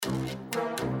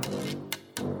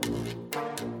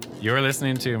You're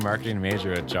listening to Marketing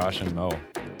Major with Josh and Mo.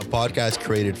 A podcast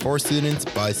created for students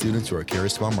by students who are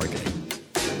curious about marketing.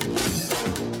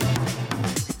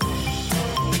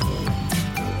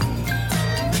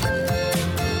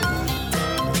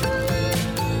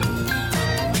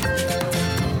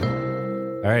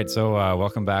 All right, so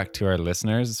welcome back to our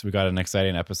listeners. We got an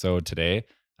exciting episode today.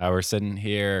 We're sitting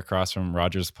here across from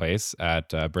Rogers Place at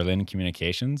Berlin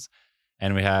Communications,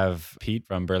 and we have Pete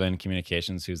from Berlin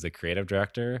Communications, who's the creative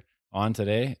director, on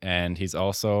today, and he's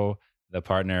also the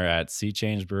partner at Sea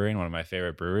Change Brewing, one of my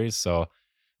favorite breweries. So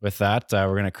with that, we're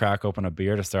going to crack open a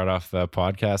beer to start off the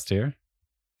podcast here.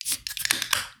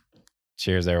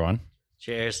 Cheers, everyone.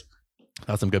 Cheers.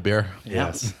 That's some good beer.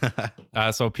 Yes.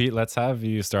 So Pete, let's have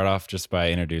you start off just by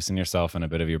introducing yourself and a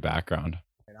bit of your background.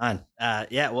 Right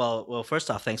on. Well, first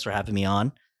off, thanks for having me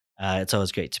on. It's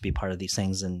always great to be part of these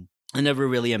things, and I never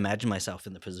really imagined myself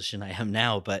in the position I am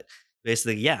now, but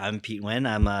basically, I'm Pete Nguyen.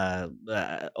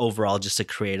 I'm overall just a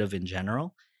creative in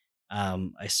general.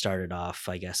 I started off,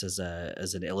 I guess, as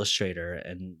an illustrator,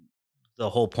 and the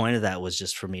whole point of that was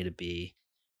just for me to be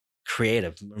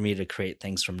creative, for me to create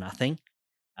things from nothing.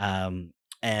 And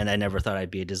I never thought I'd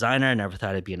be a designer. I never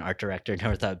thought I'd be an art director.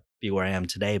 Never thought I'd be where I am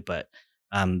today. But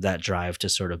that drive to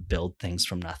sort of build things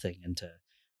from nothing and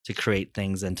to create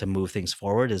things and to move things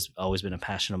forward has always been a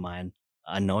passion of mine,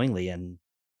 unknowingly. And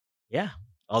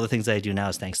all the things that I do now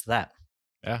is thanks to that.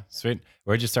 Yeah, sweet.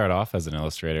 Where'd you start off as an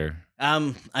illustrator?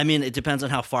 I mean, it depends on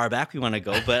how far back we want to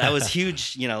go, but I was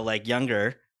huge, like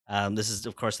younger. This is,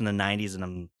 of course, in the 90s,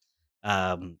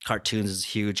 and cartoons is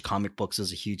huge. Comic books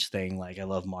is a huge thing. Like, I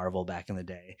love Marvel back in the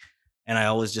day. And I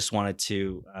always just wanted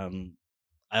to,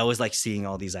 I always like seeing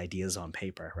all these ideas on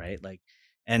paper, right? Like,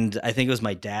 and I think it was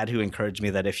my dad who encouraged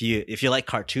me that if you like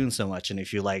cartoons so much and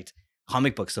if you liked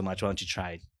comic books so much, why don't you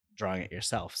try drawing it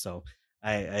yourself? So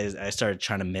I started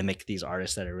trying to mimic these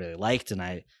artists that I really liked, and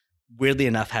I, weirdly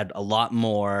enough, had a lot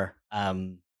more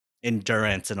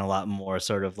endurance and a lot more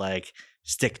sort of like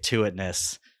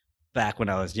stick-to-itness back when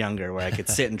I was younger, where I could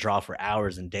sit and draw for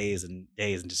hours and days and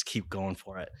just keep going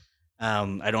for it.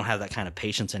 I don't have that kind of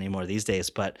patience anymore these days,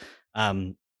 but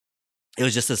it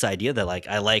was just this idea that, like,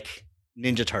 I like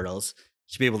Ninja Turtles,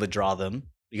 to be able to draw them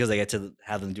because I get to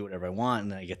have them do whatever I want,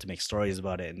 and then I get to make stories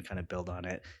about it and kind of build on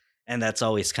it. And that's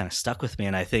always kind of stuck with me.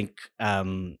 And I think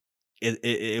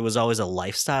it was always a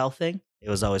lifestyle thing. It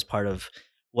was always part of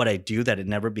what I do, that it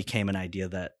never became an idea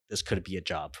that this could be a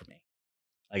job for me.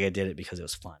 Like, I did it because it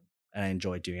was fun and I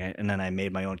enjoyed doing it. And then I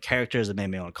made my own characters. I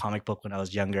made my own comic book when I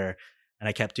was younger, and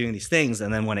I kept doing these things.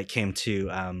 And then when it came to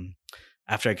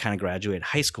after I kind of graduated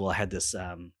high school, I had this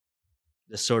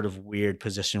this sort of weird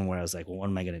position where I was like, well, what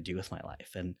am I going to do with my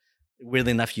life? And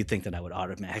weirdly enough, you'd think that I would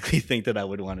automatically think that I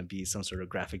would want to be some sort of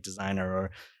graphic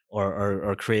designer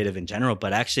or creative in general.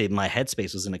 But actually, my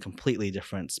headspace was in a completely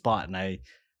different spot. And I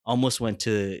almost went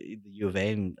to the U of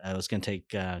A, and I was going to take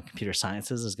computer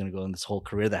sciences. I was going to go in this whole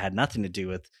career that had nothing to do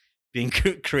with being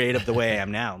creative the way I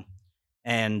am now.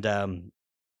 And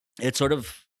it sort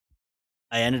of,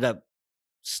 I ended up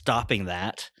stopping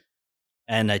that.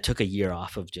 And I took a year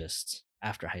off of just,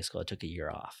 after high school, I took a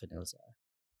year off. And it was a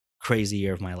crazy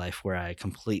year of my life where I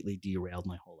completely derailed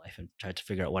my whole life and tried to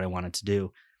figure out what I wanted to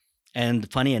do.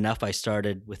 And funny enough,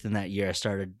 within that year, I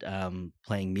started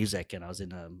playing music, and I was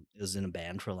in a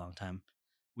band for a long time.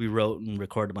 We wrote and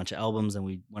recorded a bunch of albums, and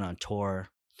we went on tour.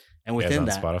 And within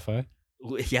that, Spotify?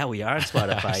 Yeah, we are on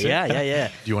Spotify. Yeah.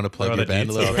 Do you want to plug your band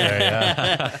a little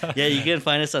bit? Yeah, you can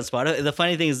find us on Spotify. The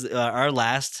funny thing is, our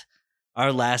last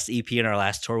EP and our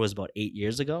last tour was about 8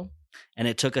 years ago. And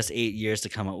it took us 8 years to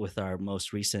come up with our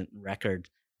most recent record.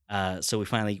 So we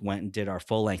finally went and did our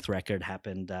full-length record.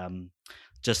 Happened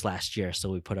just last year. So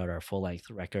we put out our full-length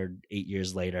record 8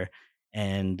 years later.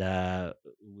 And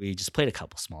we just played a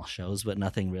couple small shows, but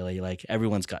nothing really. Like,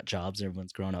 everyone's got jobs.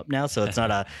 Everyone's grown up now. So it's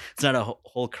not a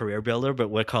whole career builder, but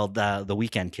we're called the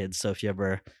Weekend Kids. So if you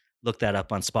ever look that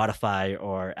up on Spotify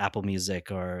or Apple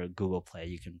Music or Google Play,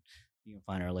 you can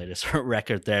find our latest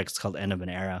record there. It's called End of an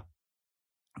Era.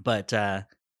 But I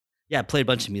played a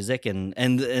bunch of music, and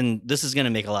this is going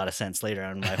to make a lot of sense later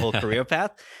on in my whole career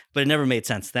path, but it never made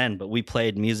sense then. But we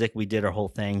played music, we did our whole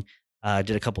thing,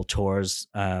 did a couple tours,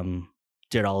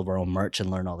 did all of our own merch, and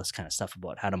learned all this kind of stuff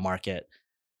about how to market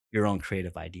your own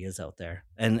creative ideas out there.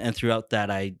 And throughout that,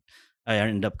 I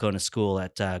ended up going to school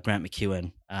at Grant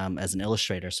MacEwan as an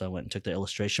illustrator. So I went and took the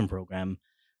illustration program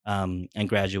and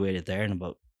graduated there in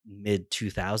about mid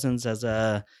 2000s as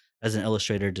an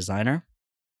illustrator designer.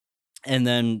 And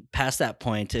then past that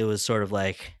point, it was sort of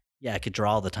like, yeah, I could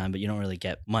draw all the time, but you don't really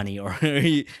get money, or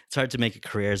it's hard to make a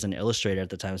career as an illustrator at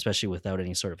the time, especially without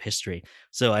any sort of history.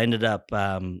 So I ended up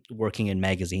working in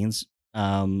magazines.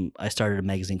 I started a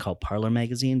magazine called Parlor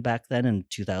Magazine back then in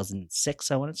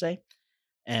 2006, I want to say,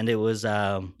 and it was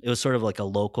sort of like a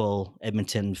local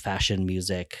Edmonton fashion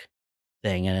music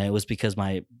thing, and it was because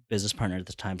my business partner at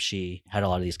the time, she had a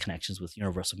lot of these connections with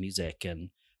Universal Music and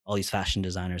all these fashion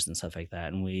designers and stuff like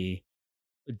that, and we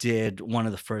did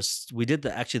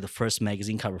the first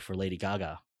magazine cover for Lady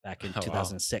Gaga back in Oh, wow.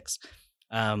 2006.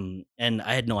 And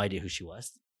I had no idea who she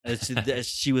was.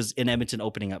 She was in Edmonton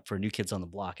opening up for New Kids on the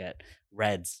Block at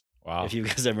Reds. Wow. If you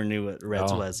guys ever knew what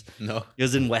Reds No. was, No. it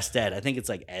was in West Ed. I think it's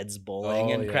like Ed's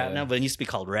Bowling Oh, and crap yeah. now, but it used to be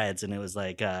called Reds, and it was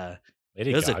like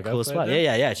Lady it was a Gaga cool played spot. there?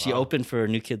 Yeah, yeah, yeah. She Wow. opened for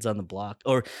New Kids on the Block,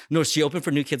 or no, she opened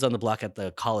for New Kids on the Block at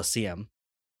the Coliseum,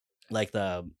 like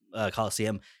the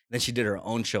Coliseum. Then she did her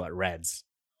own show at Reds,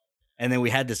 and then we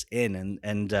had this in,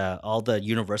 and all the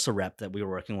Universal rep that we were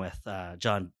working with,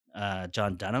 John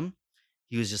Dunham,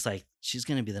 he was just like, she's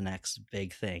gonna be the next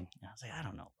big thing. And I was like, I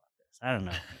don't know about this. I don't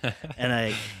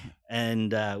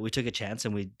know. We took a chance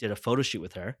and we did a photo shoot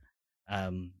with her,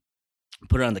 um,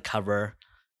 put her on the cover,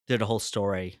 did a whole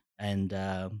story, and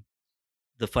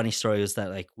the funny story was that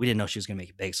like we didn't know she was gonna make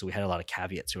it big, so we had a lot of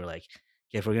caveats. We were like,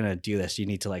 okay, if we're gonna do this, you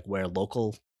need to like wear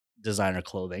local designer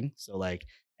clothing. So like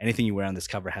anything you wear on this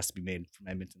cover has to be made from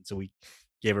Edmonton. So we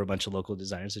gave her a bunch of local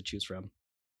designers to choose from,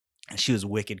 and she was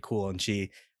wicked cool. And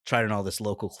she tried on all this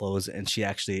local clothes, and she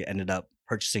actually ended up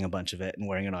purchasing a bunch of it and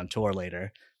wearing it on tour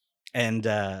later. And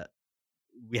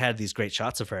we had these great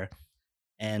shots of her,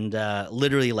 and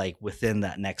literally like within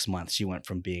that next month, she went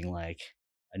from being like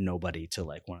a nobody to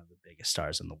like one of the biggest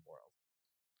stars in the world,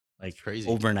 like Crazy.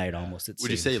 overnight Yeah. almost. It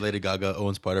Would you seemed. say Lady Gaga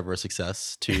owns part of her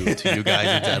success to you guys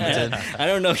in Edmonton? I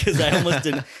don't know, because I almost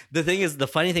didn't. The thing is, the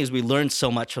funny thing is, we learned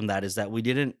so much from that is that we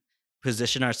didn't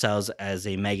position ourselves as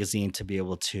a magazine to be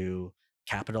able to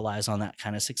capitalize on that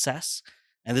kind of success.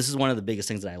 And this is one of the biggest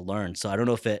things that I learned. So I don't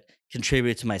know if it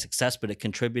contributed to my success, but it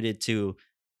contributed to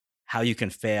how you can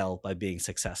fail by being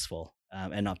successful,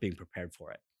 and not being prepared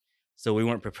for it. So we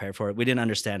weren't prepared for it. We didn't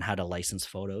understand how to license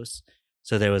photos.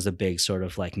 So there was a big sort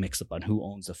of like mix up on who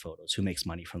owns the photos, who makes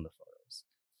money from the photos.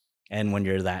 And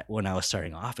when I was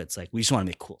starting off, it's like, we just want to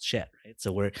make cool shit, right?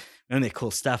 So we're going to make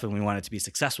cool stuff and we want it to be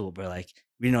successful, but like,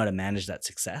 we didn't know how to manage that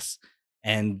success.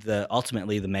 And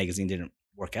ultimately the magazine didn't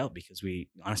work out because we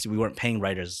weren't paying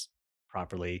writers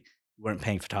properly. We weren't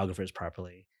paying photographers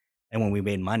properly. And when we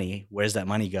made money, where's that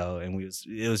money go? And we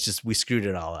screwed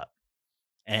it all up.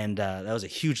 And that was a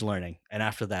huge learning. And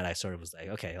after that, I sort of was like,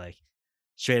 okay, like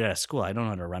straight out of school, I don't know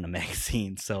how to run a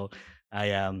magazine. So I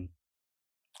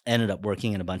ended up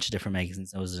working in a bunch of different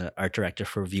magazines. I was an art director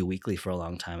for View Weekly for a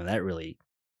long time, and that really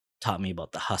taught me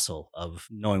about the hustle of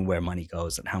knowing where money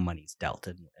goes and how money's dealt,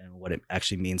 and what it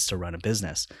actually means to run a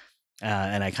business.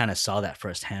 And I kind of saw that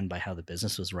firsthand by how the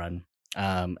business was run.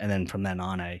 And then from then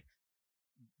on, I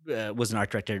was an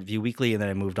art director at View Weekly, and then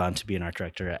I moved on to be an art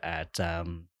director at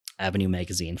Avenue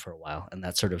Magazine for a while, and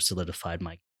that sort of solidified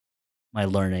my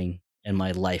learning and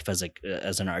my life as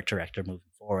an art director moving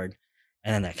forward.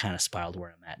 And then that kind of spiraled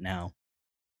where I'm at now.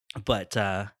 But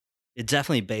it's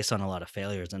definitely based on a lot of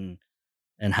failures, and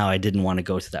how I didn't want to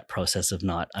go through that process of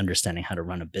not understanding how to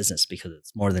run a business, because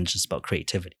it's more than just about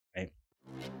creativity, right?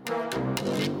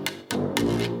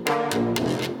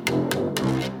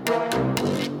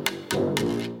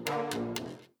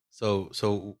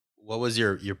 So what was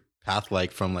your path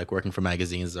like from like working for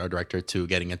magazines as art director to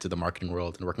getting into the marketing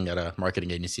world and working at a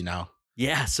marketing agency now?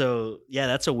 Yeah, so yeah,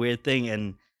 that's a weird thing,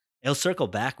 and it'll circle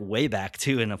back way back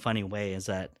too in a funny way. Is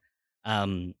that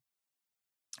um,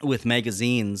 with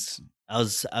magazines, I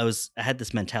had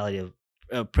this mentality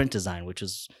of print design, which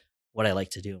is what I like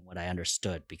to do and what I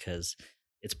understood, because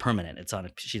it's permanent. It's on a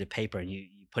sheet of paper, and you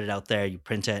put it out there, you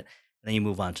print it, and then you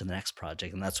move on to the next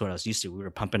project. And that's what I was used to. We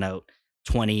were pumping out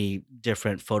 20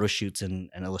 different photo shoots and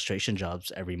illustration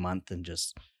jobs every month, and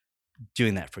just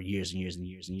doing that for years and years and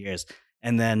years and years.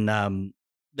 And then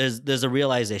there's a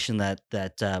realization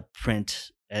that print,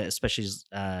 especially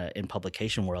in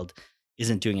publication world,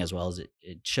 isn't doing as well as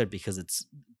it should, because its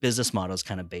business model is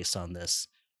kind of based on this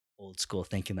old school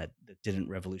thinking that didn't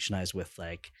revolutionize with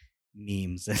like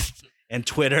memes and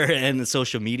Twitter and the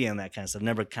social media and that kind of stuff.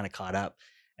 Never kind of caught up.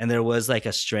 And there was like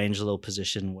a strange little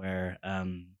position where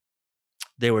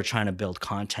they were trying to build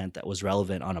content that was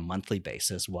relevant on a monthly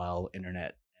basis, while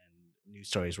internet and news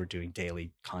stories were doing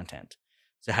daily content.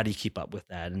 So how do you keep up with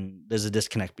that? And there's a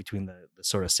disconnect between the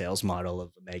sort of sales model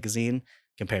of a magazine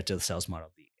compared to the sales model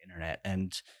of the internet.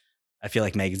 And I feel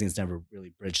like magazines never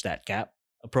really bridged that gap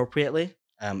appropriately.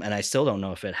 And I still don't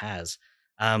know if it has.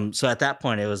 So at that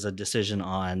point, it was a decision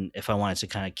on if I wanted to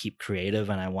kind of keep creative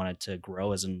and I wanted to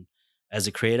grow as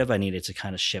a creative, I needed to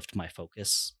kind of shift my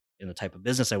focus in the type of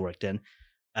business I worked in.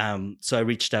 So I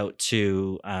reached out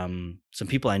to some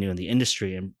people I knew in the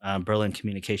industry, and Berlin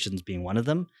Communications being one of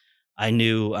them. I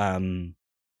knew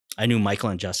I knew Michael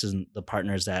and Justin, the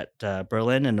partners at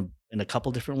Berlin, in a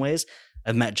couple different ways.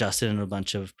 I've met Justin in a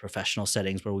bunch of professional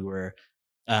settings where we were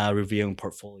reviewing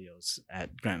portfolios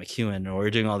at Grant McEwen, or we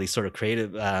are doing all these sort of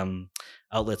creative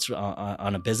outlets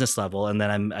on a business level. And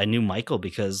then I knew Michael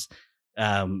because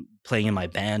playing in my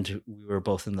band, we were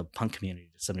both in the punk community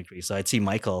to some degree. So I'd see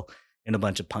Michael in a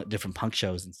bunch of different punk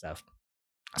shows and stuff.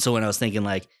 So when I was thinking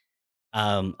like,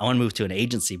 I want to move to an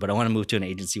agency, but I want to move to an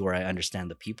agency where I understand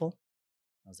the people.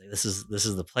 I was like, this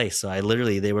is the place. So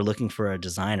they were looking for a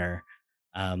designer,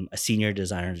 a senior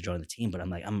designer to join the team. But I'm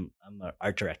like, I'm an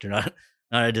art director, not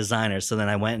a designer. So then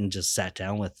I went and just sat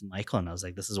down with Michael and I was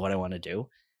like, this is what I want to do.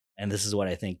 And this is what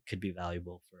I think could be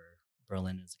valuable for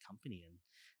Berlin as a company. And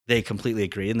they completely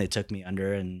agreed and they took me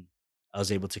under, and I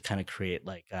was able to kind of create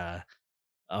like a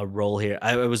role here.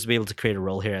 I was able to create a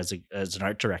role here as an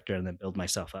art director, and then build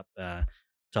myself up to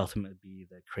ultimately be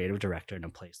the creative director in a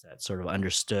place that sort of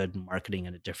understood marketing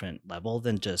at a different level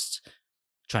than just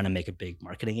trying to make a big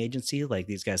marketing agency. Like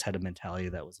these guys had a mentality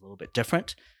that was a little bit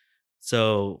different.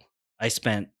 So I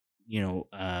spent,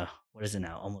 what is it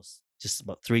now? Almost just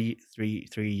about three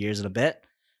years and a bit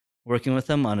working with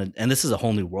them and this is a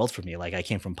whole new world for me. Like I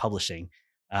came from publishing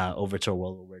over to a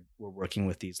world where we're working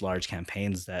with these large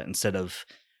campaigns that instead of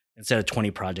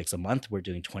 20 projects a month, we're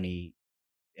doing 20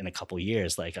 in a couple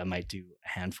years. Like I might do a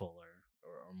handful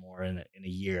or more in a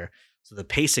year. So the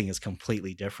pacing is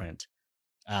completely different.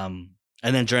 And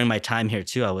then during my time here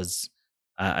too,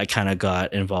 I kind of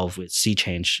got involved with Sea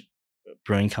Change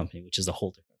Brewing Company, which is a whole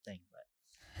different thing.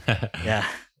 But yeah.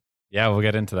 Yeah, we'll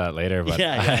get into that later. But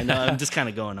yeah, I know. I'm just kind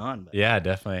of going on. But. Yeah,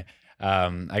 definitely.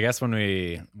 I guess when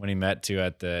we met too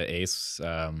at the ACE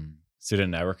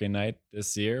student networking night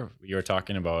this year, you were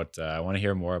talking about. I want to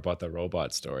hear more about the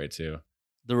robot story too.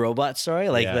 The robot story,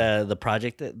 like the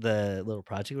project, the little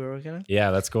project we were working on. Yeah,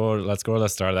 let's go to the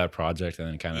start of that project and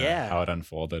then kind of how it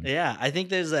unfolded. Yeah, I think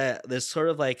there's sort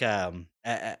of like in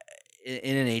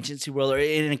an agency world or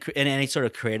in any sort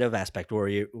of creative aspect where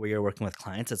you're working with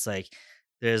clients, it's like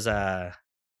there's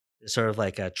sort of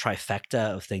like a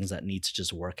trifecta of things that need to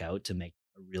just work out to make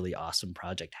a really awesome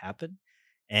project happen.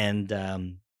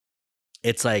 And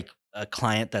it's like a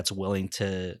client that's willing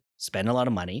to spend a lot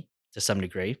of money to some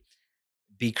degree,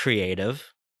 be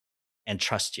creative, and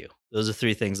trust you. Those are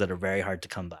three things that are very hard to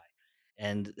come by.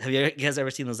 And have you guys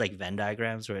ever seen those like Venn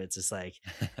diagrams where it's just like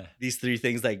these three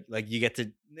things, like you get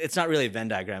to, it's not really a Venn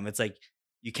diagram. It's like,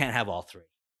 you can't have all three.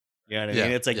 You know what I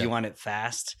mean? It's like you want it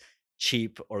fast,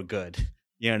 cheap, or good.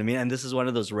 You know what I mean? And this is one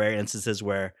of those rare instances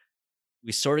where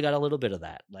we sort of got a little bit of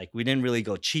that. Like we didn't really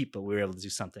go cheap, but we were able to do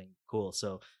something cool.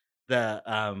 So it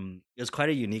was quite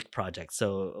a unique project.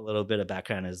 So a little bit of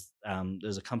background is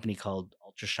there's a company called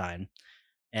Ultrashine,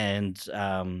 and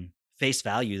face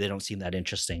value, they don't seem that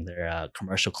interesting. They're a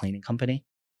commercial cleaning company.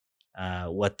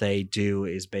 What they do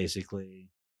is basically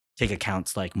take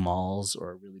accounts like malls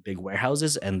or really big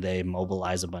warehouses, and they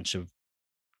mobilize a bunch of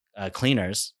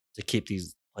cleaners to keep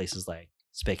these places like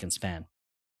spick and span,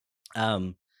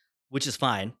 which is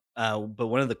fine. But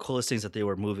one of the coolest things that they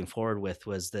were moving forward with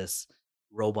was this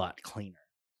robot cleaner.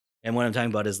 And what I'm talking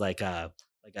about is like a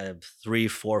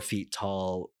 3-4 feet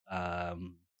tall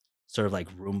sort of like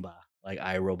Roomba, like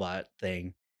iRobot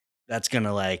thing that's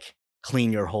gonna like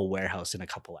clean your whole warehouse in a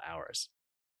couple of hours.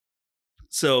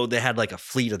 So they had like a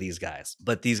fleet of these guys,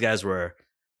 but these guys were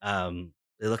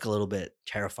they look a little bit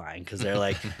terrifying because they're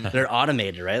like they're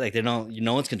automated, right? Like they don't,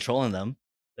 no one's controlling them.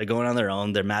 They're going on their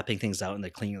own. They're mapping things out and they're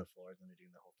cleaning the floors and they're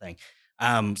doing the whole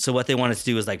thing. So what they wanted to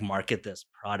do is like market this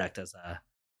product as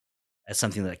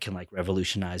something that can like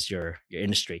revolutionize your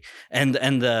industry. And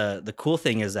the cool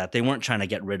thing is that they weren't trying to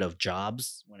get rid of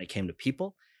jobs when it came to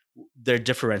people. Their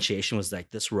differentiation was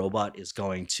like, this robot is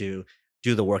going to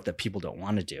do the work that people don't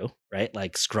want to do, right?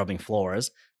 Like scrubbing floors,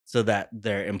 so that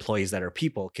their employees that are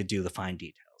people could do the fine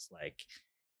details, like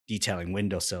detailing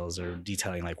windowsills or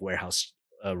detailing like warehouse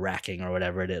racking or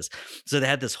whatever it is. So they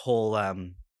had this whole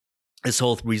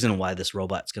reason why this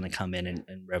robot's going to come in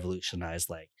and revolutionize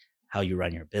like how you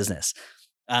run your business.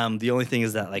 The only thing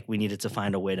is that like we needed to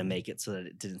find a way to make it so that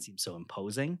it didn't seem so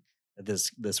imposing that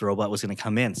this robot was going to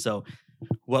come in. So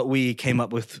what we came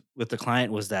up with the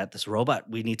client was that this robot,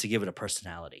 we need to give it a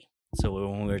personality. So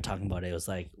when we were talking about it, it was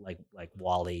like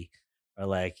WALL-E or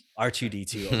like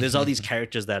R2-D2. There's all these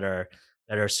characters that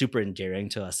are super endearing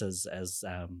to us as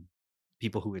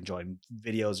people who enjoy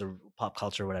videos or pop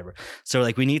culture or whatever. So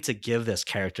like we need to give this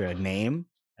character a name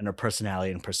and a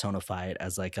personality and personify it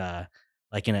as like a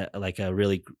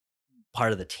really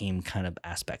part of the team kind of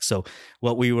aspect. So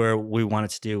what we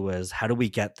wanted to do was, how do we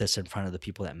get this in front of the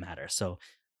people that matter? So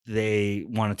they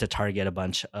wanted to target a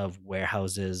bunch of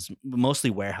warehouses, mostly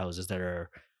warehouses that are,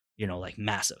 like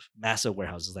massive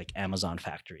warehouses, like Amazon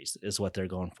factories is what they're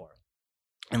going for.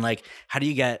 And like, how do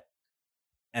you get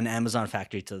an Amazon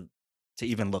factory to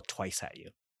even look twice at you?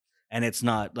 And it's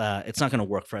not going to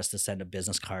work for us to send a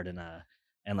business card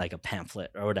and like a pamphlet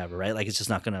or whatever, right? Like it's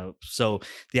just not going to. So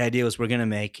the idea was, we're going to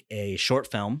make a short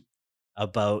film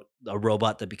about a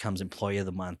robot that becomes Employee of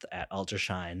the Month at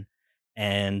Ultrashine.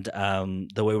 And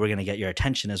the way we're going to get your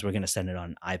attention is we're going to send it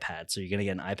on iPad. So you're going to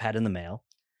get an iPad in the mail,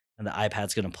 and the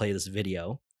iPad's going to play this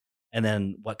video. And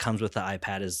then what comes with the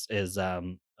iPad is a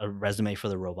resume for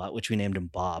the robot, which we named him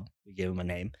Bob. We gave him a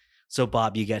name. So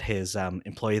Bob, you get his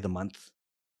Employee of the Month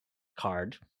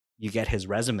card. You get his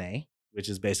resume, which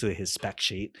is basically his spec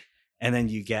sheet. And then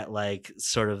you get like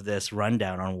sort of this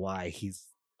rundown on why he's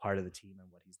part of the team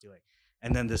and what he's doing.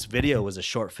 And then this video was a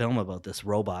short film about this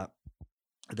robot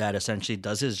that essentially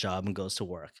does his job and goes to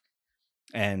work.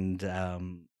 And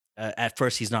at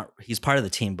first he's part of the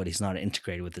team, but he's not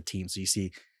integrated with the team. So you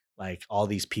see like all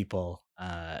these people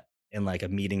in like a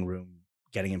meeting room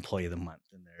getting Employee of the Month,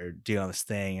 and they're doing all this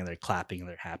thing and they're clapping and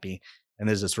they're happy. And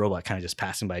there's this robot kind of just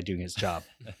passing by doing his job.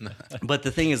 But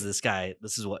the thing is, this guy,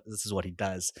 this is what he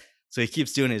does. So he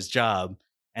keeps doing his job,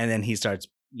 and then he starts,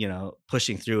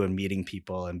 pushing through and meeting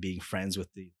people and being friends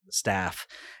with the staff.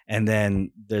 And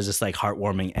then there's this like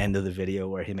heartwarming end of the video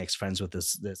where he makes friends with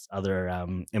this other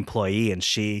employee, and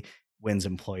she wins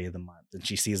Employee of the Month, and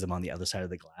she sees him on the other side of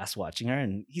the glass watching her,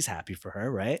 and he's happy for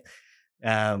her, right?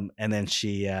 And then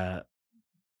she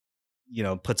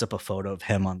puts up a photo of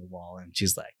him on the wall, and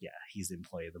she's like, yeah, he's the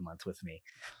Employee of the Month with me.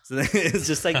 So it's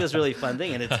just like this really fun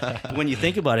thing. And it's, when you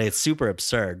think about it, it's super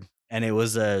absurd. And it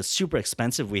was super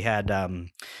expensive. We had a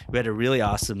really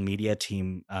awesome media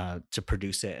team to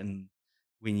produce it. And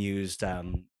we used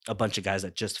a bunch of guys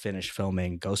that just finished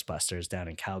filming Ghostbusters down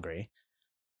in Calgary.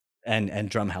 And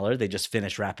Drumheller, they just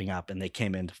finished wrapping up, and they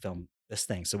came in to film this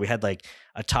thing. So we had like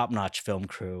a top-notch film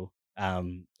crew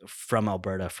from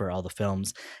Alberta for all the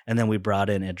films. And then we brought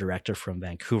in a director from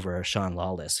Vancouver, Sean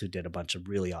Lawless, who did a bunch of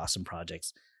really awesome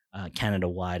projects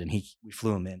Canada-wide. And we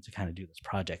flew him in to kind of do this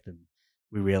project. And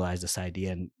we realized this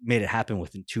idea and made it happen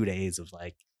within 2 days of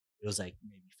like, it was like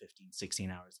maybe 15, 16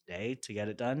 hours a day to get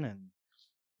it done. And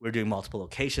we're doing multiple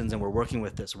locations, and we're working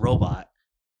with this robot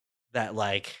that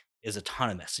like is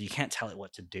autonomous. So you can't tell it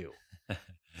what to do.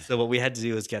 So what we had to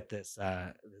do is get this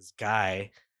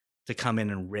guy to come in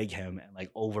and rig him and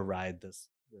like override this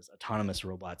autonomous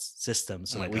robot's system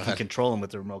so that we can control him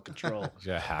with the remote control.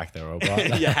 You hack the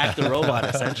robot. Yeah, hack the robot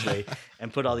essentially,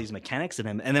 and put all these mechanics in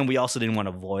him. And then we also didn't want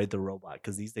to void the robot,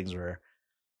 because these things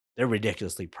they're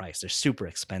ridiculously priced. They're super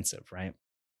expensive, right?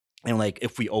 And like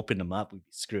if we opened them up, we'd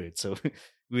be screwed. So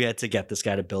we had to get this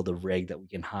guy to build a rig that we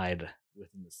can hide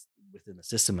within the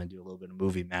system and do a little bit of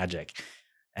movie magic.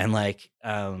 And like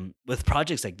with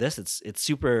projects like this, it's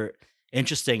super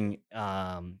interesting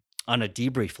on a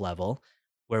debrief level,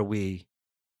 where we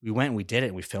went and we did it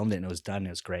and we filmed it and it was done and it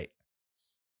was great.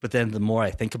 But then the more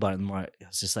I think about it, the more it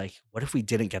was just like, what if we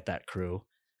didn't get that crew?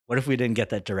 What if we didn't get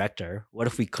that director? What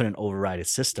if we couldn't override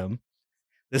his system?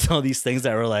 There's all these things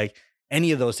that were like,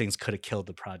 any of those things could have killed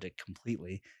the project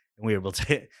completely. And we were able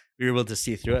to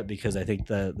see through it, because I think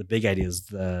the big idea is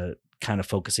the kind of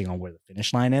focusing on where the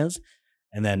finish line is.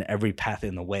 And then every path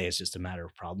in the way is just a matter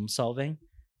of problem solving.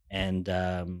 And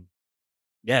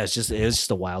yeah, it was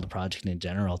just a wild project in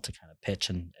general to kind of pitch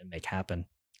and make happen.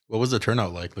 What was the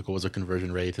turnout like? Like, what was the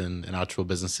conversion rate in actual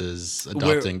businesses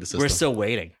adopting the system? We're still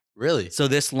waiting. Really? So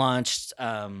this launched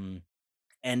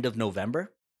end of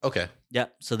November. Okay. Yeah.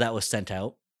 So that was sent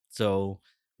out. So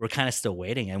we're kind of still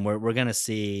waiting, and we're gonna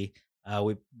see.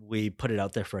 We put it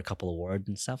out there for a couple awards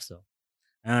and stuff. So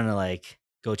I don't know, like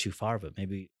go too far, but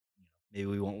maybe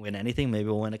we won't win anything. Maybe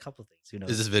we'll win a couple of things. Who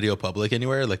knows? Is this video public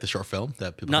anywhere? Like the short film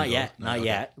that people? Not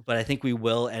yet. But I think we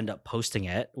will end up posting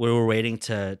it. We were waiting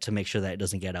to make sure that it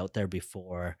doesn't get out there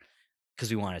before, because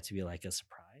we want it to be like a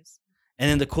surprise. And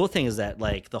then the cool thing is that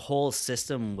like the whole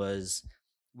system was,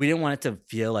 we didn't want it to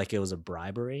feel like it was a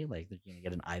bribery, like you're gonna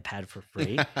get an iPad for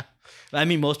free. I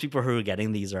mean, most people who are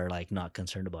getting these are like not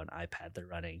concerned about an iPad. They're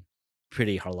running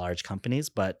pretty large companies,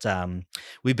 but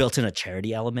we built in a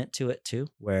charity element to it too,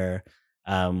 where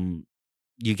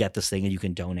you get this thing and you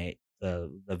can donate the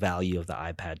value of the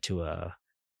iPad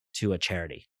to a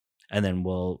charity. and then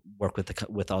we'll work with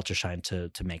Ultrashine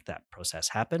to make that process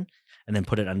happen, and then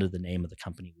put it under the name of the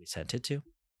company we sent it to.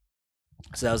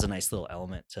 So that was a nice little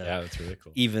element to that's really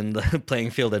cool. even the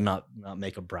playing field and not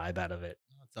make a bribe out of it.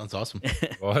 That sounds awesome.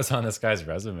 What was on this guy's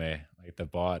resume? Like the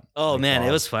bot. Oh like man, bot.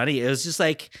 it was funny. It was just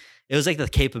like the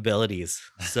capabilities.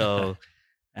 So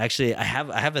actually, I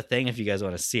have a thing if you guys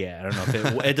want to see it. I don't know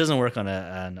if it doesn't work on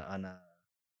a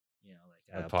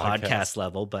like a podcast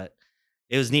level, but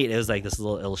it was neat. It was like this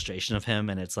little illustration of him,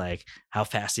 and it's like how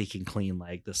fast he can clean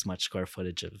like this much square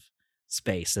footage of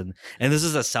space. And this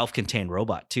is a self-contained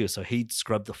robot too. So he'd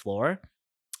scrub the floor,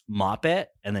 mop it,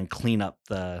 and then clean up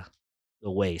the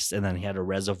waste. And then he had a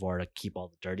reservoir to keep all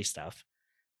the dirty stuff,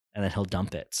 and then he'll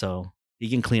dump it. So he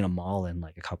can clean a mall in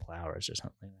like a couple hours or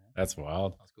something like that. That's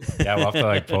wild. Yeah, we'll have to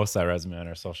like post that resume on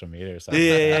our social media or something.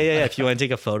 Yeah. If you want to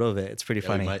take a photo of it, it's pretty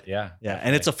funny. Yeah.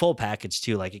 And it's a full package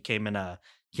too. Like it came in a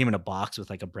box with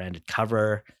like a branded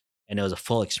cover, and it was a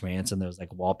full experience. And there was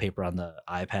like wallpaper on the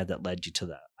iPad that led you to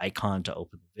the icon to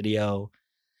open the video.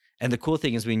 And the cool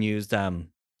thing is we used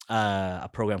a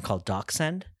program called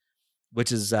DocSend,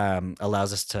 which is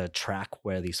allows us to track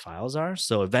where these files are.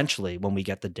 So eventually, when we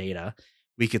get the data,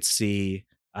 we could see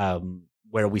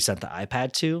where we sent the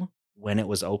iPad to, when it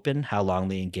was open, how long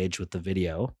they engaged with the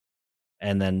video,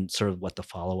 and then sort of what the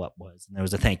follow-up was. And there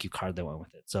was a thank you card that went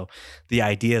with it. So the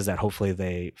idea is that hopefully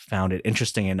they found it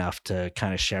interesting enough to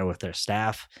kind of share with their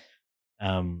staff.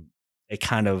 It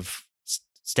kind of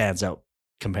stands out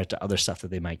compared to other stuff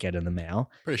that they might get in the mail.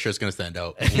 Pretty sure it's going to stand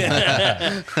out.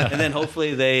 And then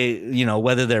hopefully they,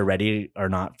 whether they're ready or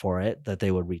not for it, that they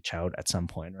would reach out at some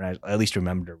point, or at least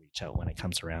remember to reach out when it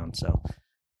comes around. So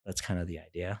that's kind of the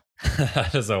idea.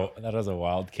 that is a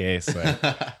wild case. Like,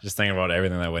 just thinking about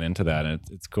everything that went into that, and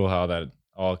it's cool how that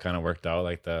all kind of worked out,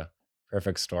 like the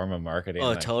perfect storm of marketing. Oh,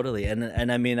 like, totally.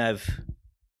 And I mean, I've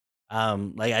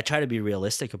I try to be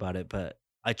realistic about it, but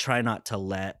I try not to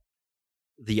let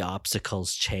the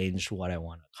obstacles change what I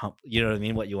want to accomplish. You know what I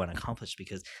mean? What you want to accomplish,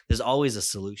 because there's always a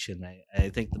solution. I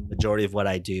think the majority of what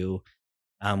I do,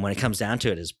 when it comes down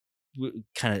to it, is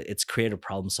it's creative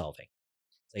problem solving.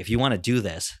 Like if you want to do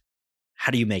this,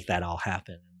 how do you make that all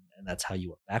happen? And that's how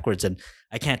you work backwards. And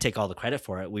I can't take all the credit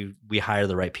for it. We hire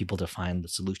the right people to find the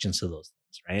solutions to those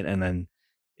things, right? And then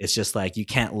it's just like you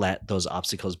can't let those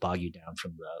obstacles bog you down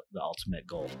from the ultimate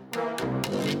goal.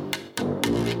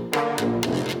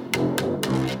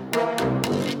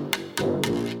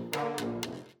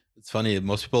 It's funny.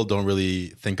 Most people don't really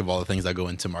think of all the things that go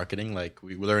into marketing. Like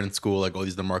we learn in school, like, oh,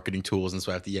 these are the marketing tools, and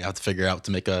so you have to figure out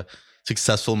to make a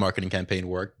successful marketing campaign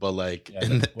work. But like,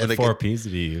 what 4 Ps did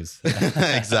you use?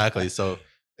 Exactly. So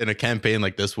in a campaign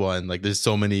like this one, like there's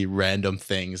so many random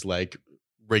things, like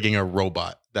rigging a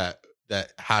robot that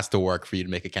has to work for you to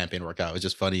make a campaign work out. It's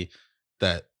just funny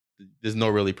that there's no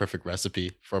really perfect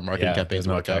recipe for a marketing campaign. There's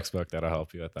no textbook that'll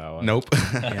help you with that one. Nope.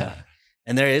 Yeah.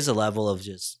 And there is a level of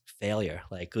just failure.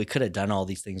 Like we could have done all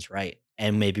these things right,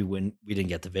 and maybe when we didn't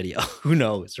get the video, who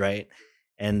knows, right?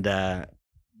 And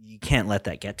you can't let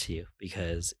that get to you,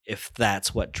 because if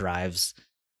that's what drives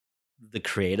the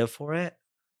creative for it,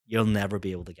 you'll never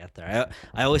be able to get there.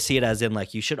 I always see it as in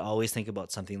like you should always think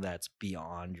about something that's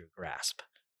beyond your grasp,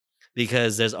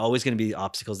 because there's always going to be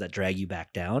obstacles that drag you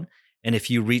back down. And if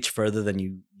you reach further than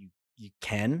you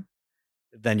can,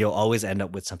 then you'll always end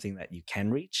up with something that you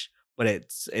can reach. But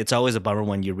it's always a bummer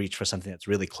when you reach for something that's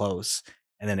really close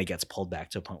and then it gets pulled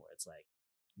back to a point where it's like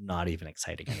not even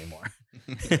exciting anymore.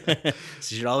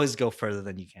 So you should always go further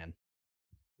than you can.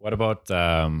 What about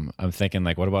I'm thinking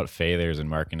like, what about failures in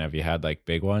marketing? Have you had like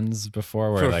big ones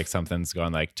before where like something's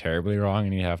gone like terribly wrong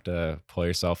and you have to pull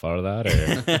yourself out of that?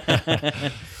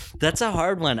 Or that's a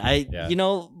hard one.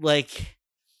 Like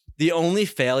the only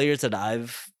failures that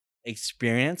I've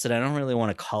experienced, and I don't really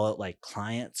want to call it like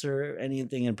clients or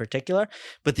anything in particular,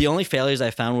 but the only failures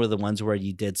I found were the ones where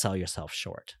you did sell yourself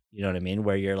short. You know what I mean?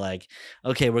 Where you're like,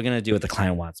 okay, we're going to do what the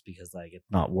client wants because like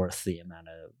it's not worth the amount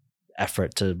of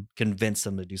effort to convince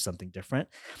them to do something different.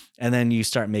 And then you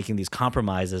start making these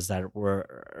compromises that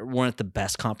weren't the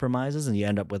best compromises, and you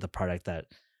end up with a product that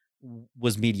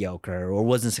was mediocre or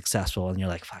wasn't successful. And you're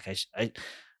like, fuck, I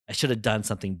should have done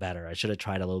something better. I should have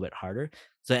tried a little bit harder.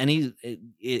 So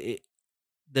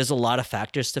there's a lot of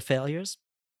factors to failures,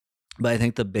 but I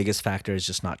think the biggest factor is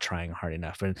just not trying hard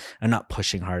enough and not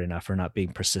pushing hard enough or not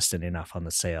being persistent enough on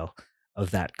the sale of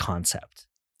that concept.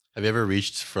 Have you ever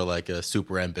reached for like a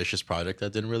super ambitious project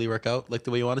that didn't really work out like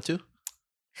the way you wanted to?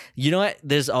 You know what?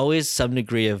 There's always some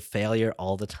degree of failure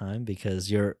all the time, because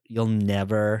you'll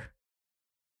never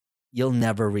you'll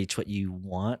never reach what you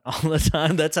want all the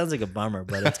time. That sounds like a bummer,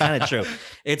 but it's kind of true.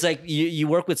 It's like you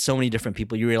work with so many different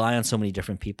people, you rely on so many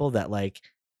different people that like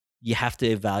you have to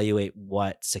evaluate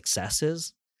what success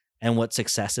is, and what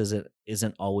success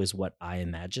isn't always what I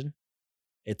imagine.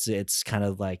 It's kind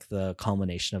of like the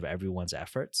culmination of everyone's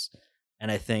efforts.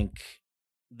 And I think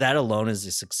that alone is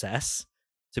a success,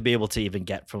 to be able to even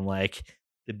get from like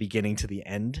the beginning to the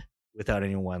end without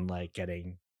anyone like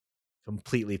getting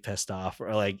completely pissed off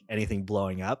or like anything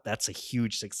blowing up. That's a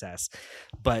huge success.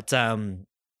 But I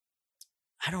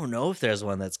don't know if there's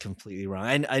one that's completely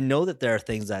wrong. I know that there are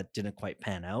things that didn't quite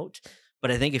pan out,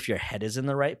 but I think if your head is in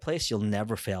the right place, you'll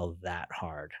never fail that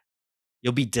hard.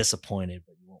 You'll be disappointed,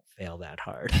 but you won't fail that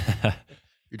hard.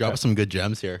 You're dropping some good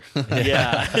gems here.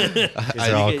 Yeah. These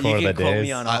are all quote of the quote me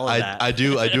days. on all of that. I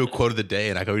do a quote of the day,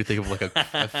 and I can already think of like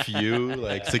a few.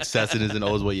 Like, success isn't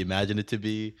always what you imagine it to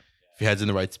be. If your head's in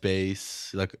the right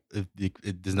space, like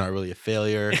it is not really a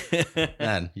failure.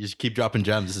 Man, you just keep dropping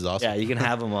gems. This is awesome. Yeah, you can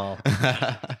have them all.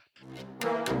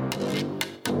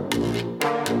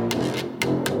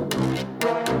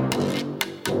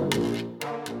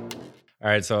 All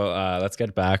right, so let's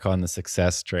get back on the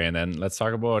success train, and let's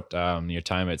talk about your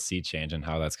time at Sea Change and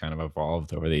how that's kind of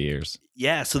evolved over the years.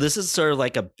 Yeah, so this is sort of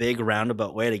like a big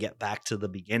roundabout way to get back to the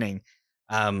beginning.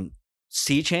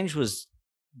 Sea Change was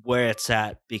where it's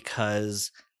at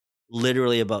because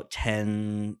literally about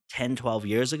 12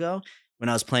 years ago, when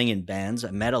I was playing in bands,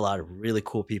 I met a lot of really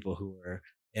cool people who were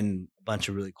in a bunch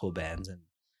of really cool bands. And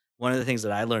one of the things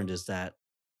that I learned is that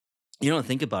you don't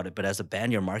think about it, but as a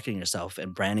band, you're marketing yourself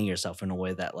and branding yourself in a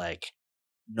way that like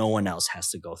no one else has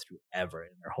to go through ever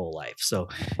in their whole life. So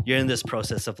you're in this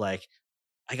process of like,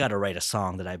 I got to write a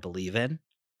song that I believe in.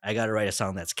 I got to write a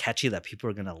song that's catchy that people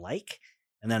are going to like.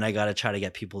 And then I got to try to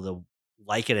get people to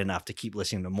like it enough to keep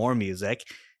listening to more music,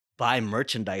 buy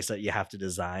merchandise that you have to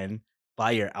design,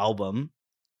 buy your album,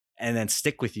 and then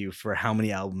stick with you for how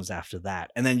many albums after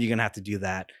that. And then you're going to have to do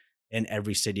that in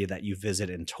every city that you visit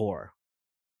and tour.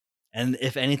 And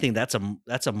if anything, that's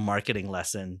a marketing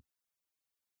lesson.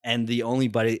 And the only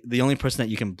person that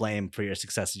you can blame for your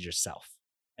success is yourself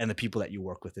and the people that you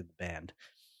work with in the band.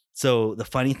 So the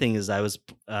funny thing is, I was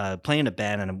playing a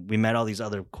band, and we met all these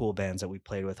other cool bands that we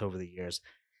played with over the years.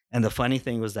 And the funny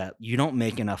thing was that you don't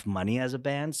make enough money as a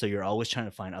band, so you're always trying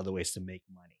to find other ways to make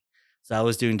money. So I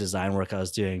was doing design work, I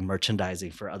was doing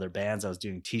merchandising for other bands, I was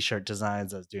doing t-shirt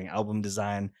designs, I was doing album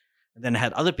design. And then I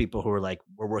had other people who were like,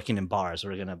 we're working in bars.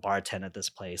 We're going to bartend at this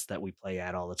place that we play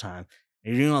at all the time.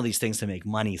 And you're doing all these things to make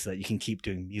money so that you can keep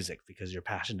doing music because your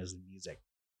passion is in music.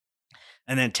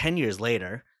 And then 10 years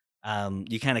later,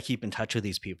 you kind of keep in touch with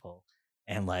these people.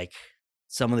 And like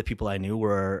some of the people I knew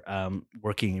were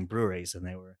working in breweries, and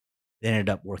they ended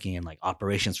up working in like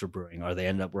operations for brewing, or they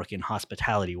ended up working in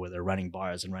hospitality where they're running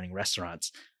bars and running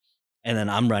restaurants. And then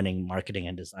I'm running marketing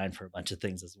and design for a bunch of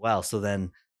things as well. So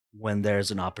then when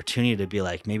there's an opportunity to be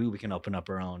like, maybe we can open up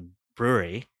our own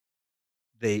brewery,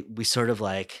 we sort of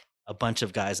like a bunch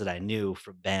of guys that I knew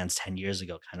from bands 10 years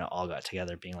ago kind of all got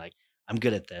together being like, I'm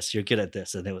good at this, you're good at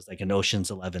this. And it was like an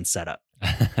Ocean's 11 setup.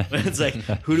 It's like,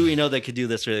 who do we know that could do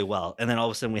this really well? And then all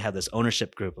of a sudden we have this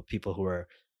ownership group of people who are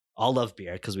all love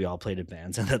beer because we all played in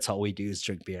bands, and that's all we do is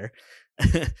drink beer.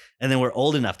 And then we're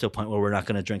old enough to a point where we're not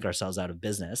going to drink ourselves out of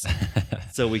business,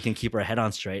 so we can keep our head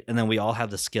on straight. And then we all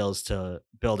have the skills to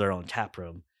build our own tap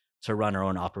room, to run our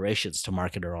own operations, to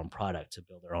market our own product, to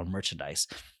build our own merchandise.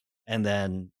 And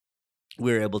then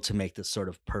we were able to make this sort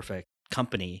of perfect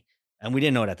company. And we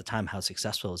didn't know it at the time how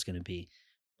successful it was going to be,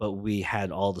 but we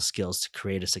had all the skills to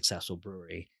create a successful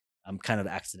brewery, kind of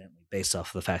accidentally, based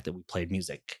off the fact that we played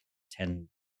music 10,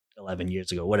 11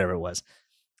 years ago, whatever it was.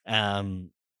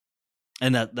 And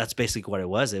that's basically what it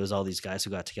was. It was all these guys who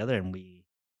got together and we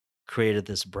created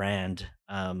this brand.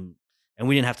 And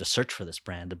we didn't have to search for this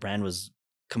brand. The brand was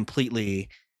completely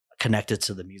connected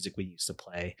to the music we used to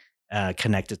play,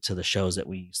 connected to the shows that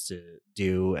we used to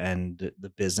do, and the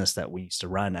business that we used to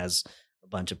run as a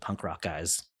bunch of punk rock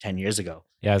guys 10 years ago.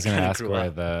 Yeah, I was going to ask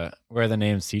where the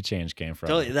name Sea Change came from.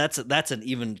 Totally, that's an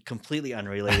even completely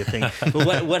unrelated thing.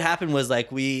 But what happened was like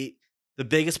the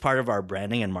biggest part of our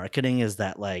branding and marketing is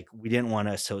that like we didn't want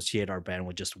to associate our brand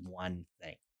with just one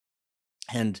thing.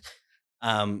 And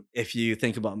if you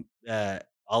think about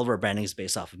all of our branding is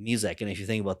based off of music, and if you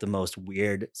think about the most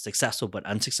weird, successful but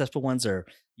unsuccessful ones, are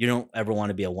you don't ever want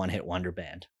to be a one-hit wonder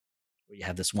band where you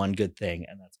have this one good thing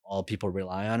and that's all people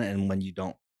rely on. And when you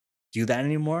don't do that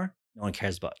anymore, no one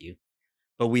cares about you.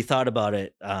 But we thought about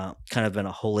it kind of in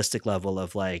a holistic level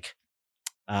of like,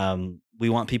 we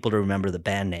want people to remember the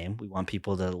band name. We want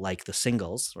people to like the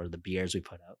singles or the beers we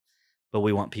put out, but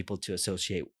we want people to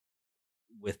associate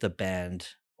with the band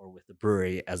or with the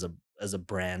brewery as a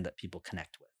brand that people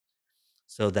connect with,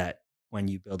 so that when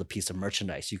you build a piece of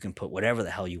merchandise, you can put whatever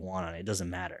the hell you want on it. It doesn't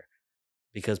matter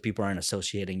because people aren't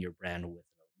associating your brand with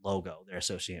a logo; they're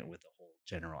associating it with the whole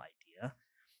general idea,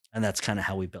 and that's kind of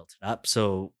how we built it up.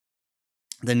 So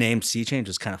the name Sea Change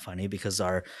was kind of funny because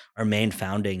our main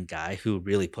founding guy who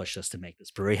really pushed us to make this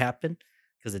brewery happen,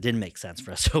 because it didn't make sense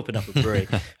for us to open up a brewery,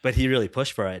 but he really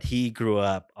pushed for it. He grew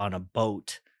up on a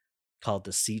boat called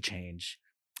the Sea Change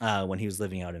when he was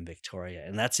living out in Victoria,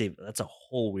 and that's a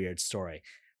whole weird story.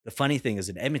 The funny thing is,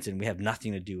 in Edmonton, we have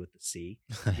nothing to do with the sea.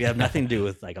 We have nothing to do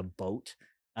with like a boat.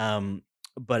 Um,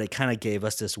 but it kind of gave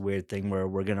us this weird thing where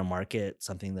we're gonna market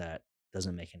something that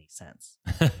doesn't make any sense.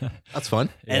 That's fun.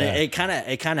 And Yeah. it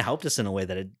kind of helped us in a way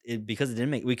that it because it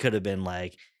didn't make, we could have been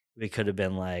like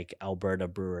Alberta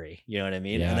Brewery, you know what I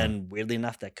mean? Yeah. And then weirdly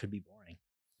enough, that could be boring.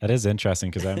 That is interesting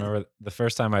because I remember the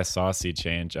first time I saw Sea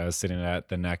Change, I was sitting at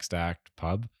the Next Act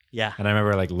pub, Yeah. and I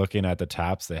remember like looking at the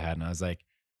taps they had, and I was like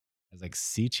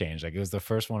Sea Change. Like it was the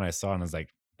first one I saw, and I was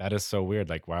like, that is so weird.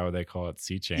 Like, why would they call it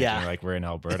Sea Change? Yeah. And like we're in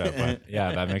Alberta, but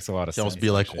yeah, that makes a lot of It sense. almost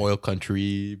be like actually. oil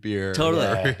country beer.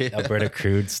 Totally. Yeah, Alberta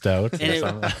crude stout. And or it,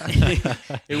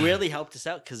 something. it really helped us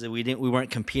out because we weren't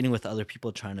competing with other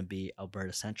people trying to be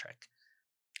Alberta centric.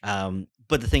 But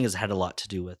the thing is, it had a lot to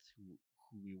do with who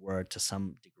we were to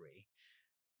some degree.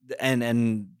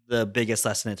 And the biggest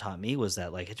lesson it taught me was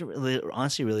that like it really,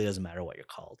 honestly really doesn't matter what you're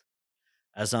called,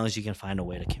 as long as you can find a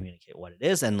way to communicate what it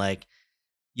is, and like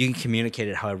you can communicate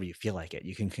it however you feel like it.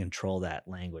 You can control that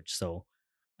language. So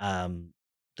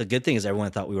the good thing is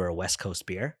everyone thought we were a West Coast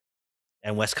beer,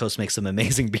 and West Coast makes some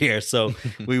amazing beer. So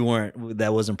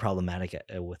that wasn't problematic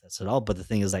with us at all. But the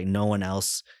thing is, like, no one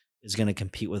else is going to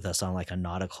compete with us on like a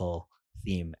nautical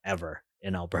theme ever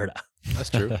in Alberta. That's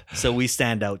true. So we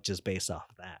stand out just based off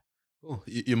of that. Cool.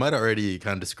 You might have already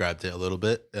kind of described it a little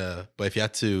bit, but if you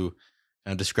had to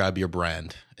kind of describe your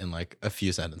brand in like a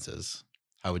few sentences,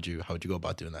 how would you go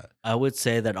about doing that? I would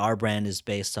say that our brand is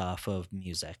based off of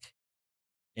music.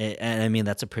 And I mean,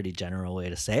 that's a pretty general way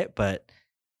to say it, but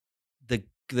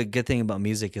the good thing about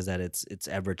music is that it's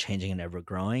ever changing and ever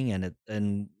growing,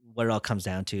 and what it all comes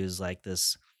down to is like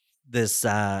this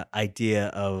idea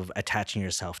of attaching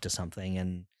yourself to something.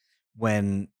 And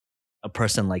when a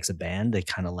person likes a band, they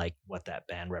kind of like what that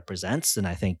band represents. And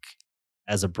I think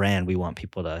as a brand, we want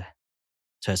people to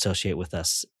associate with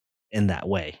us in that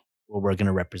way, where we're going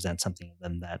to represent something of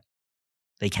them that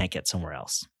they can't get somewhere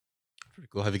else. Pretty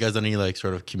cool. Have you guys done any like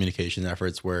sort of communication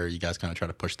efforts where you guys kind of try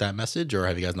to push that message, or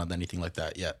have you guys not done anything like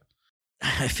that yet?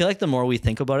 I feel like the more we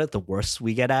think about it, the worse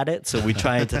we get at it. So we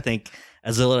try to think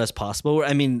as little as possible.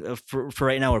 I mean, for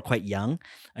right now, we're quite young.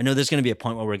 I know there's going to be a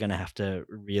point where we're going to have to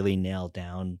really nail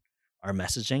down our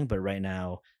messaging, but right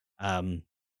now, and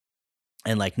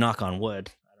like knock on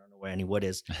wood, I don't know where any wood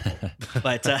is,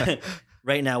 but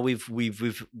right now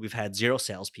we've had 0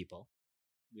 salespeople.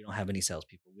 We don't have any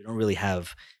salespeople. We don't really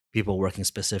have people working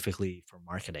specifically for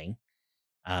marketing.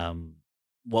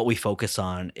 What we focus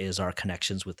on is our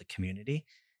connections with the community.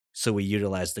 So we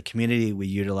utilize the community, we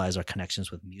utilize our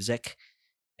connections with music,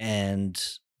 and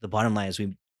the bottom line is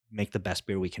we make the best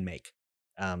beer we can make.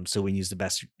 So we use the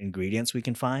best ingredients we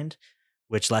can find,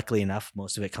 which luckily enough,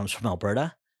 most of it comes from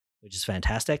Alberta, which is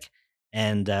fantastic.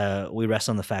 And we rest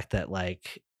on the fact that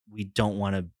like we don't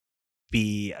want to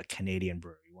be a Canadian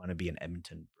brewery. We want to be an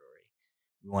Edmonton brewery.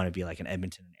 We want to be like an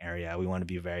Edmonton area. We want to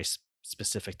be very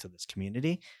specific to this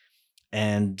community.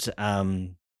 And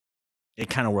it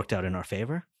kind of worked out in our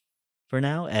favor for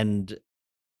now. And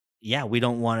yeah, we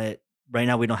don't want it right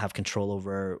now. We don't have control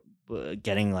over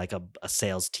getting like a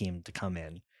sales team to come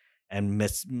in and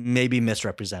maybe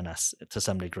misrepresent us to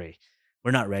some degree.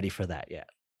 We're not ready for that yet.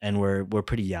 And we're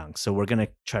pretty young. So we're going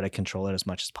to try to control it as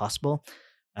much as possible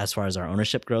as far as our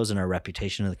ownership grows and our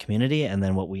reputation in the community. And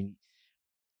then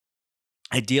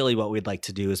ideally what we'd like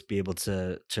to do is be able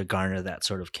to garner that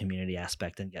sort of community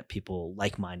aspect and get people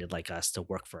like-minded like us to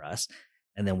work for us.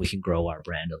 And then we can grow our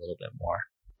brand a little bit more.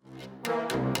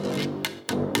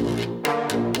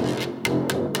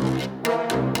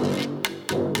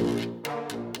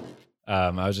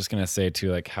 I was just gonna say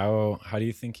too, like how do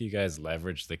you think you guys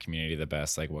leverage the community the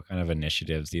best? Like what kind of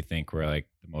initiatives do you think were like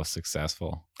the most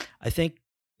successful? I think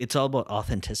it's all about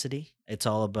authenticity. It's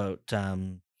all about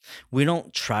we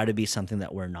don't try to be something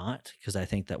that we're not, because I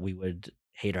think that we would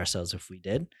hate ourselves if we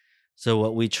did. So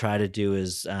what we try to do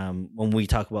is when we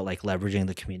talk about like leveraging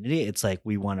the community, it's like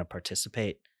we want to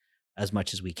participate as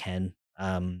much as we can.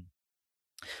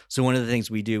 So one of the things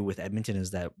we do with Edmonton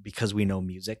is that because we know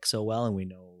music so well and we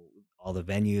know all the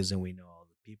venues and we know all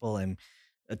the people, and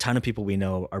a ton of people we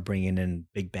know are bringing in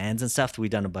big bands and stuff.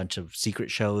 We've done a bunch of secret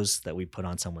shows that we put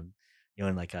on someone,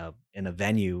 in like in a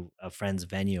venue, a friend's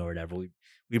venue or whatever.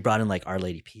 We brought in like Our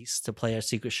Lady Peace to play our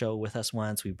secret show with us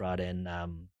once. We brought in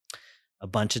a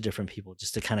bunch of different people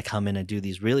just to kind of come in and do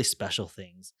these really special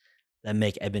things that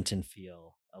make Edmonton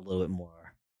feel a little bit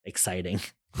more exciting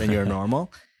than your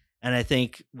normal. And I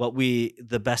think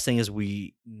the best thing is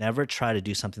we never try to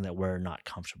do something that we're not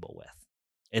comfortable with.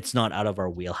 It's not out of our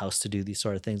wheelhouse to do these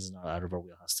sort of things. It's not out of our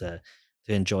wheelhouse to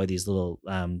enjoy these little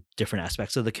different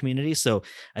aspects of the community. So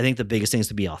I think the biggest thing is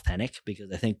to be authentic,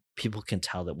 because I think people can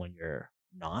tell that when you're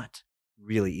not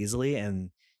really easily and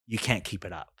you can't keep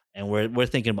it up. And we're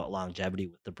thinking about longevity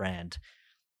with the brand.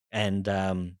 And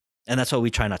that's why we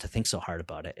try not to think so hard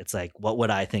about it. It's like, what would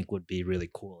I think would be really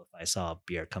cool if I saw a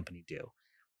beer company do?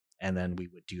 And then we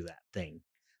would do that thing.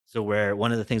 So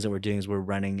one of the things that we're doing is we're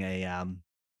running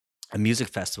a music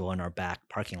festival in our back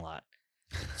parking lot.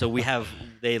 So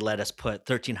they let us put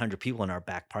 1,300 people in our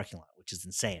back parking lot, which is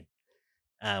insane.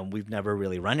 We've never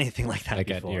really run anything like that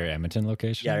before. At your Edmonton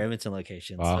location? Yeah, our Edmonton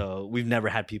location. Wow. So we've never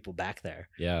had people back there.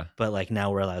 Yeah. But like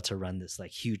now we're allowed to run this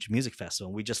like huge music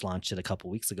festival. We just launched it a couple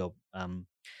weeks ago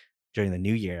during the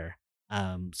new year.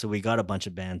 So we got a bunch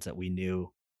of bands that we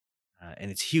knew, and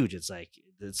it's huge. It's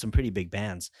some pretty big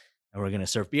bands, and we're going to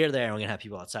serve beer there, and we're going to have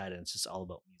people outside, and it's just all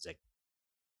about music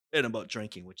and about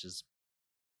drinking, which is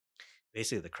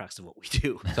basically the crux of what we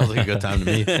do. Sounds like a good time to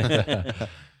me.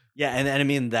 Yeah, and I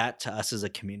mean, that to us is a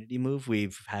community move.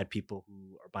 We've had people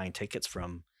who are buying tickets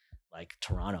from like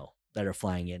Toronto that are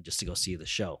flying in just to go see the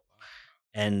show.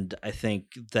 And I think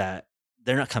that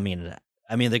they're not coming in.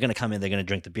 I mean, they're going to come in, they're going to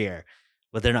drink the beer,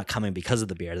 but they're not coming because of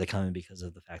the beer. They're coming because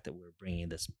of the fact that we're bringing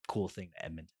this cool thing to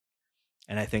Edmonton.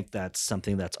 And I think that's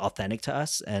something that's authentic to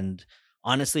us. And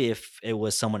honestly, if it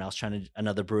was someone else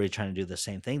another brewery trying to do the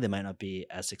same thing, they might not be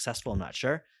as successful. I'm not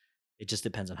sure. It just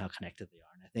depends on how connected they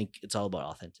are. And I think it's all about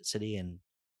authenticity. And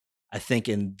I think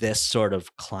in this sort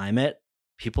of climate,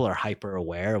 people are hyper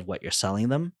aware of what you're selling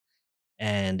them.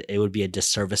 And it would be a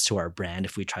disservice to our brand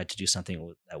if we tried to do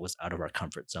something that was out of our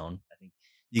comfort zone. I think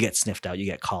you get sniffed out, you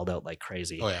get called out like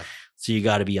crazy. Oh, yeah. So you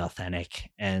got to be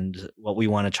authentic. And what we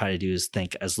want to try to do is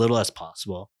think as little as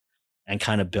possible and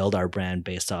kind of build our brand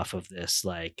based off of this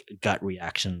like gut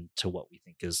reaction to what we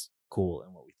think is cool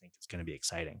and what we think is going to be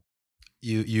exciting.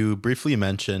 You briefly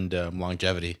mentioned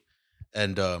longevity,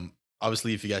 and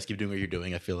obviously, if you guys keep doing what you're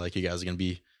doing, I feel like you guys are going to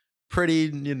be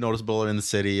pretty noticeable in the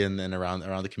city and around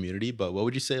the community. But what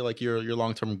would you say like your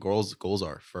long-term goals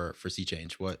are for Sea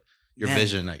Change? What your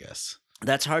vision, I guess?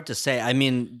 That's hard to say. I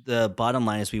mean, the bottom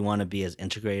line is we want to be as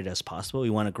integrated as possible.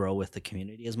 We want to grow with the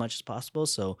community as much as possible.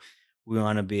 So we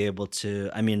want to be able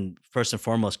to, I mean, first and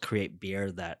foremost, create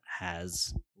beer that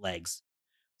has legs.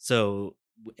 So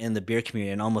in the beer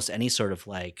community and almost any sort of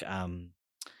like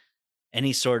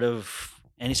any sort of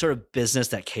business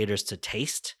that caters to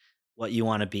taste, what you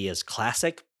want to be is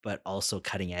classic but also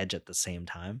cutting edge at the same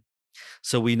time.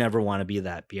 So we never want to be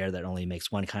that beer that only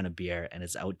makes one kind of beer and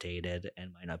is outdated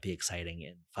and might not be exciting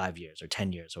in 5 years or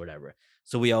 10 years or whatever.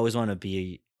 So we always want to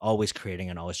be always creating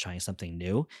and always trying something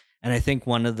new. And I think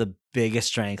one of the biggest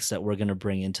strengths that we're going to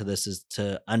bring into this is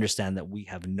to understand that we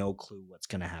have no clue what's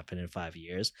going to happen in 5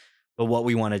 years. But what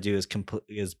we want to do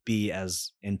is be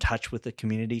as in touch with the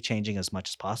community, changing as much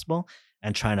as possible,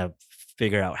 and trying to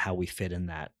figure out how we fit in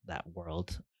that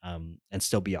world and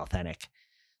still be authentic.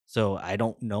 So I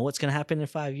don't know what's going to happen in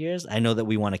 5 years. I know that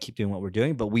we want to keep doing what we're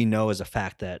doing, but we know as a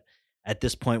fact that at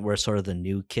this point we're sort of the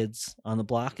new kids on the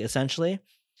block, essentially.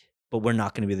 But we're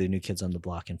not going to be the new kids on the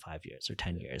block in 5 years or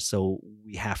 10 years. So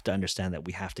we have to understand that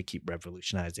we have to keep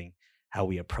revolutionizing how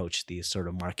we approach these sort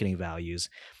of marketing values.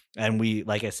 And we,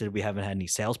 like I said, we haven't had any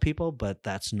salespeople, but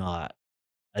that's not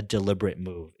a deliberate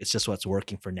move. It's just what's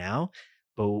working for now.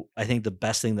 But I think the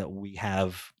best thing that we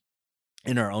have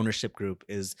in our ownership group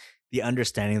is the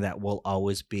understanding that we'll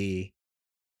always be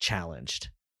challenged,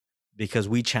 because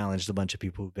we challenged a bunch of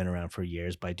people who've been around for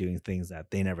years by doing things that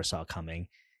they never saw coming.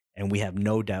 And we have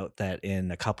no doubt that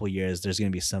in a couple of years, there's going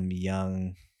to be some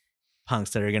young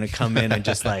punks that are going to come in and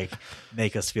just like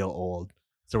make us feel old.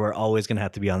 So we're always going to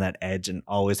have to be on that edge and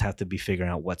always have to be figuring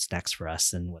out what's next for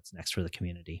us and what's next for the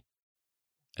community.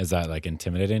 Is that like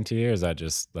intimidating to you, or is that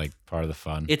just like part of the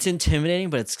fun? It's intimidating,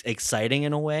 but it's exciting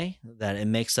in a way that it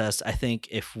makes us, I think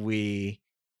if we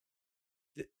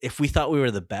thought we were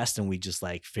the best and we just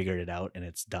like figured it out and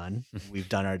it's done, we've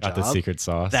done our job. Got the secret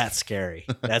sauce. That's scary.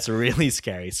 That's really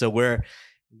scary. So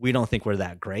we don't think we're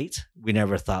that great. We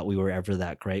never thought we were ever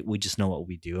that great. We just know what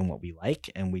we do and what we like.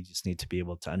 And we just need to be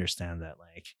able to understand that,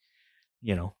 like,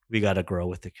 we got to grow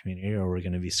with the community or we're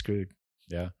going to be screwed.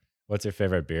 Yeah. What's your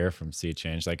favorite beer from Sea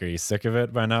Change? Like, are you sick of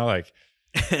it by now? Like,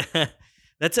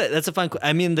 That's a fun.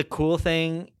 I mean, the cool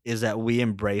thing is that we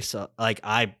embrace, like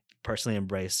I personally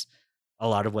embrace a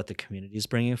lot of what the community is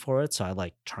bringing forward. So I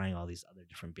like trying all these other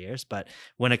different beers. But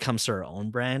when it comes to our own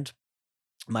brand,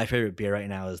 my favorite beer right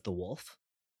now is the Wolf.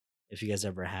 If you guys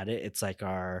ever had it, it's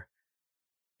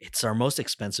our most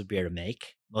expensive beer to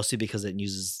make, mostly because it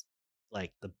uses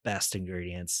like the best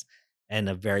ingredients and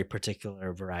a very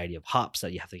particular variety of hops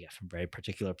that you have to get from very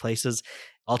particular places.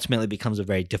 Ultimately becomes a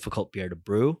very difficult beer to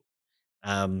brew.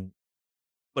 Um,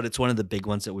 but it's one of the big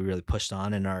ones that we really pushed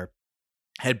on, and our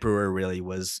head brewer really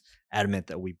was adamant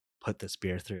that we put this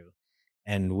beer through.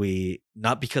 And we,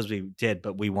 not because we did,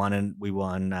 but we won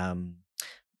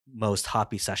most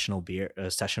hoppy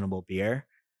sessionable beer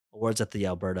awards at the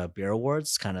Alberta Beer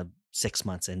Awards, kind of 6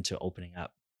 months into opening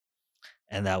up.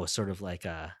 And that was sort of like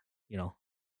a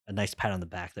nice pat on the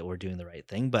back that we're doing the right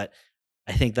thing. But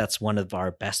I think that's one of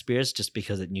our best beers just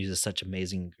because it uses such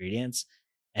amazing ingredients,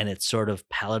 and it's sort of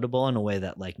palatable in a way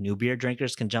that like new beer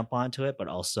drinkers can jump onto it, but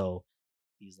also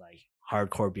these like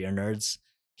hardcore beer nerds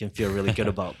can feel really good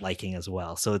about liking as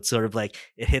well. So it's sort of like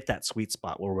it hit that sweet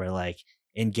spot where we're like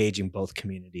engaging both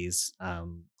communities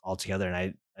all together. And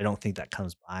I don't think that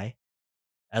comes by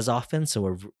as often.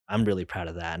 So I'm really proud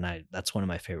of that. And that's one of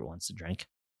my favorite ones to drink.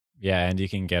 yeah, and you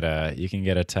can get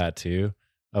a tattoo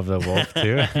of the wolf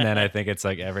too. And then I think it's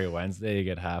like every Wednesday you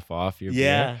get half off your beer.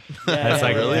 Yeah. It's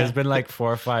like really? there's been like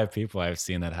 4 or 5 people I've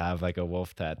seen that have like a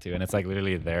wolf tattoo, and it's like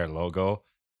literally their logo,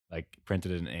 like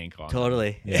printed in ink on.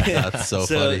 Totally. Yeah. That's so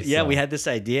funny. Yeah, So- we had this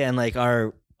idea, and like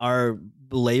our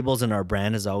labels and our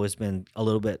brand has always been a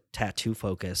little bit tattoo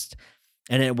focused.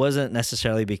 And it wasn't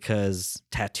necessarily because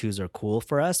tattoos are cool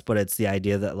for us, but it's the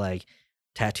idea that like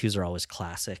tattoos are always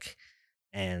classic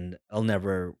and they'll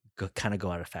never kind of go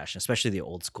out of fashion, especially the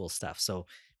old school stuff. So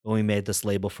when we made this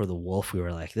label for the wolf, we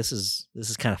were like, this is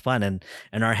kind of fun. And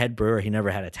our head brewer, he never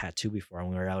had a tattoo before. And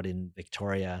we were out in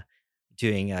Victoria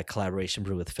doing a collaboration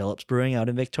brew with Phillips Brewing out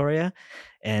in Victoria.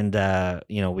 And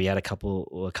we had a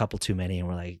couple too many, and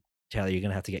we're like, Taylor, you're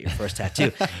gonna have to get your first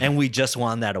tattoo. And we just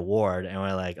won that award, and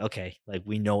we're like, okay, like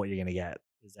we know what you're gonna get.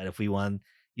 Is that if you won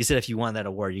that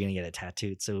award, you're gonna get it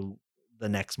tattooed. So the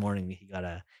next morning he got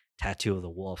a tattoo of the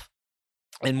wolf.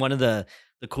 And one of the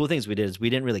cool things we did is we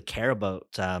didn't really care about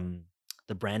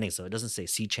the branding, so it doesn't say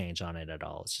Sea Change on it at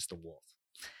all. It's just a wolf,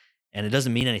 and it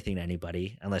doesn't mean anything to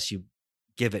anybody unless you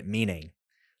give it meaning.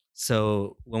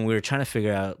 So when we were trying to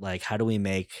figure out like how do we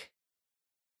engage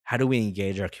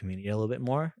our community a little bit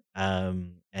more,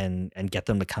 and get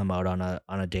them to come out on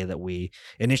a day that we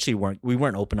initially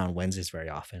weren't open on Wednesdays very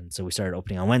often. So we started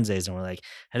opening on Wednesdays, and we're like,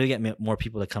 how do we get more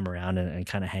people to come around and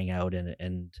kind of hang out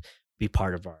and be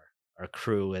part of our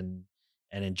crew and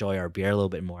enjoy our beer a little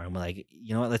bit more. And we're like,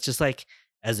 you know what, let's just like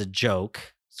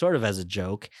sort of as a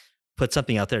joke, put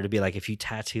something out there to be like, if you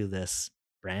tattoo this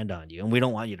brand on you, and we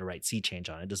don't want you to write Sea Change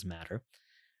on it, doesn't matter,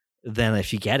 then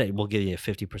if you get it, we'll give you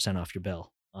 50% off your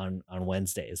bill on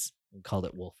Wednesdays. We called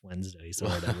it Wolf Wednesdays or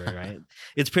whatever, right?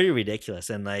 It's pretty ridiculous.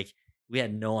 And like, we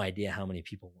had no idea how many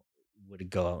people would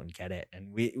go out and get it.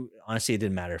 And we honestly, it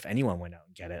didn't matter if anyone went out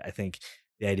and get it. I think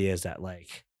the idea is that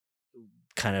like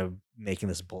kind of making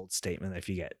this bold statement that if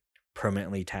you get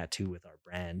permanently tattooed with our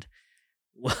brand,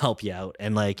 we'll help you out.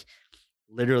 And like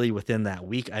literally within that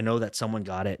week, I know that someone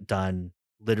got it done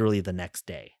literally the next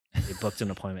day. They booked an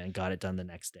appointment and got it done the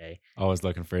next day. Always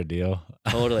looking for a deal.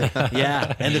 Totally.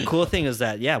 Yeah. And the cool thing is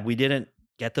that, yeah, we didn't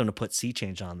get them to put Sea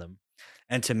Change on them.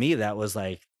 And to me, that was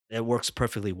like, it works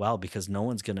perfectly well because no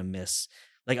one's going to miss,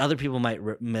 like other people might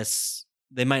miss,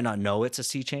 they might not know it's a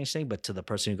Sea Change thing, but to the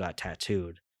person who got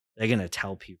tattooed, they're going to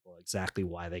tell people exactly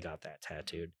why they got that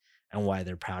tattooed and why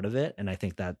they're proud of it. And I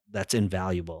think that that's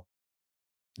invaluable.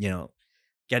 You know,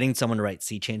 getting someone to write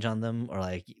Sea Change on them, or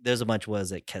like there's a bunch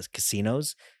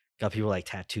casinos got people like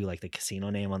tattoo like the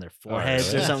casino name on their foreheads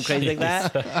really? or something crazy like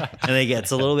that. And it's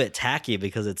a little bit tacky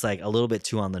because it's like a little bit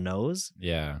too on the nose.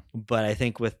 Yeah. But I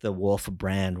think with the Wolf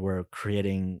brand, we're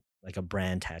creating like a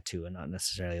brand tattoo and not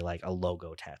necessarily like a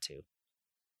logo tattoo.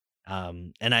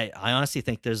 And I honestly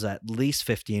think there's at least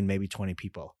 15, maybe 20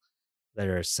 people that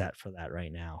are set for that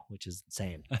right now, which is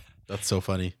insane. That's so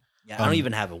funny. Yeah, I don't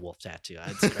even have a wolf tattoo.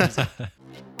 It's crazy.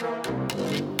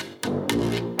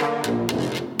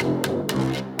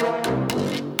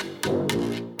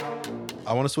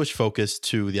 I want to switch focus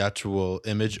to the actual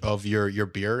image of your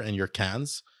beer and your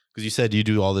cans, because you said you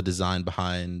do all the design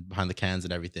behind the cans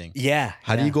and everything. Yeah.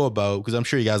 How do you go about, because I'm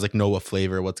sure you guys like know what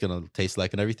flavor, what's going to taste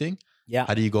like and everything. Yeah.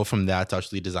 How do you go from that to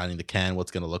actually designing the can,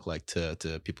 what's going to look like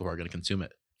to people who are going to consume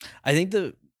it? I think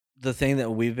the thing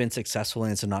that we've been successful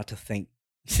in is not to think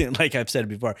like I've said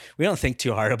before, we don't think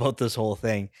too hard about this whole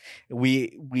thing.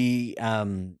 We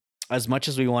as much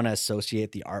as we want to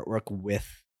associate the artwork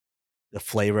with the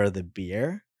flavor of the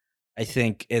beer, I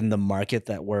think in the market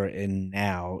that we're in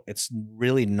now, it's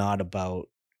really not about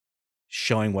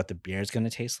showing what the beer is going to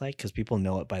taste like because people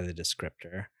know it by the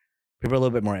descriptor. People are a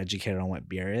little bit more educated on what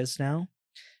beer is now.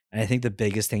 And I think the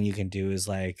biggest thing you can do is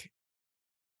like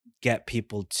get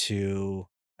people to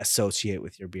associate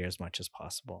with your beer as much as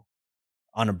possible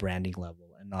on a branding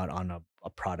level and not on a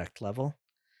product level.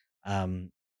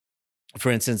 For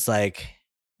instance, like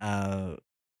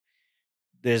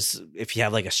there's if you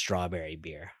have like a strawberry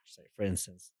beer, say, for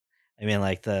instance, I mean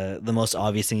like the most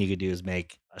obvious thing you could do is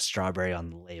make a strawberry on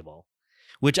the label,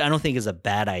 which I don't think is a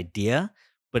bad idea.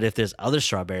 But if there's other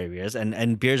strawberry beers,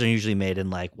 and beers are usually made in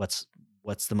like what's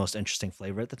the most interesting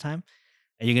flavor at the time,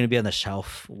 and you're going to be on the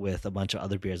shelf with a bunch of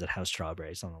other beers that have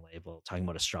strawberries on the label, talking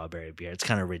about a strawberry beer, it's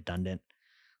kind of redundant.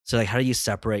 So like, how do you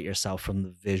separate yourself from the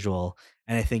visual?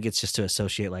 And I think it's just to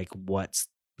associate like what's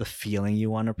the feeling you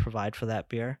want to provide for that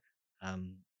beer,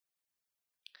 and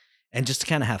just to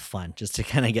kind of have fun, just to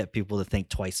kind of get people to think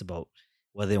twice about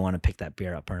whether they want to pick that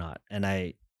beer up or not. And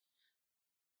I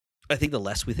think the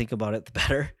less we think about it, the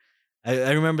better.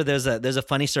 I remember there's a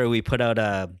funny story. We put out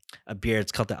a beer.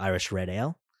 It's called the Irish Red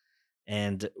Ale,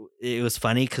 and it was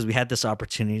funny because we had this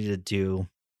opportunity to do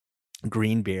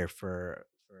green beer for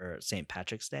St.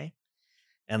 Patrick's Day,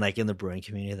 and like in the brewing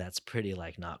community, that's pretty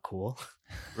like not cool.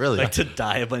 Really, like to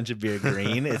dye a bunch of beer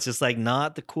green. It's just like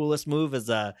not the coolest move as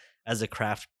a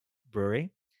craft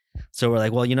brewery. So we're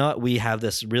like, well, you know what? We have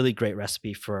this really great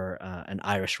recipe for an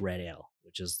Irish Red Ale,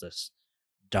 which is this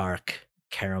dark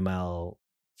caramel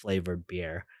flavored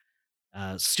beer,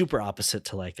 super opposite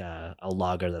to like a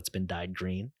lager that's been dyed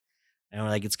green. And we're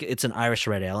like, it's an Irish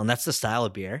Red Ale, and that's the style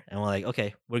of beer. And we're like,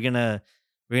 okay, we're gonna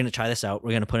try this out.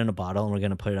 We're gonna put it in a bottle, and we're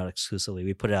gonna put it out exclusively.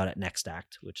 We put it out at Next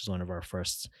Act, which is one of our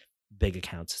first big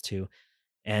accounts too,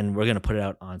 and we're gonna put it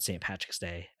out on St. Patrick's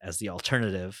Day as the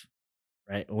alternative,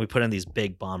 right? And we put in these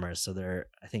big bombers, so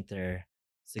I think they're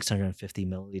 650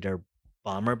 milliliter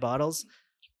bomber bottles.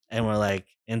 And we're like,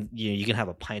 and you can have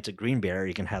a pint of green beer, or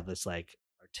you can have this like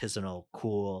artisanal,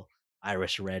 cool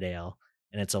Irish Red Ale,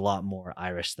 and it's a lot more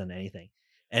Irish than anything.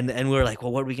 And we're like,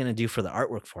 well, what are we gonna do for the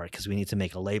artwork for it? Because we need to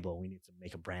make a label, we need to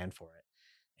make a brand for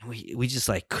it, and we just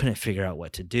like couldn't figure out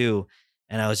what to do.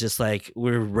 And I was just like,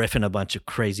 we're riffing a bunch of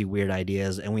crazy weird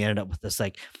ideas, and we ended up with this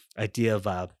like idea of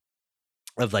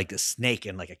like a snake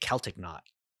and like a Celtic knot.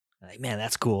 I'm like, man,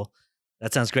 that's cool.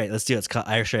 That sounds great. Let's do it. It's called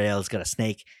Irish Red Ale. It's got a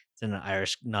snake. It's in an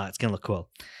Irish knot. It's gonna look cool.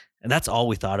 And that's all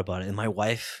we thought about it. And my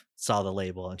wife saw the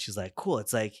label and she's like, cool.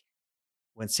 It's like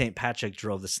when St. Patrick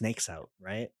drove the snakes out,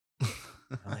 right?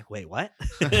 I'm like, wait, what?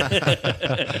 And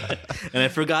I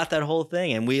forgot that whole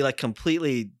thing. And we like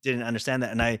completely didn't understand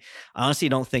that. And I honestly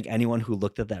don't think anyone who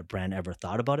looked at that brand ever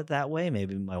thought about it that way.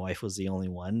 Maybe my wife was the only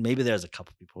one. Maybe there's a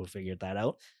couple people who figured that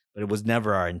out, but it was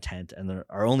never our intent. And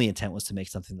our only intent was to make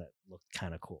something that looked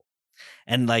kind of cool.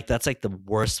 And like that's like the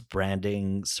worst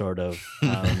branding sort of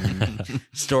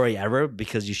story ever,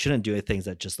 because you shouldn't do things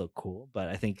that just look cool. But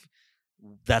I think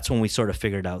that's when we sort of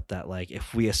figured out that like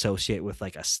if we associate with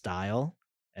like a style,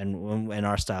 and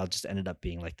our style just ended up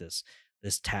being like this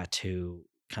tattoo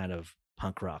kind of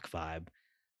punk rock vibe,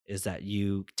 is that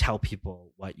you tell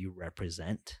people what you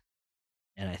represent.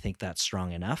 And I think that's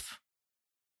strong enough.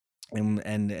 And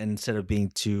instead of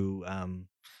being too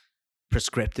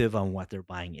prescriptive on what they're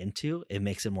buying into, it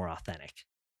makes it more authentic.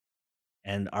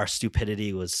 And our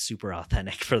stupidity was super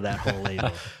authentic for that whole label,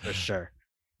 for sure.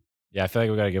 Yeah, I feel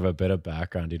like we got to give a bit of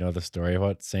background. Do you know the story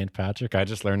about St. Patrick? I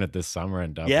just learned it this summer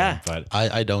in Dublin. Yeah. But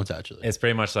I don't actually. it's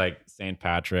pretty much like St.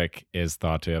 Patrick is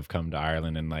thought to have come to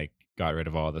Ireland and like got rid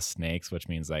of all the snakes, which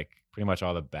means like pretty much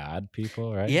all the bad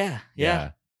people, right? Yeah.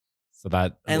 So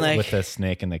that, And like, with the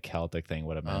snake and the Celtic thing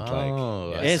would have meant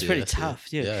like, it's pretty tough,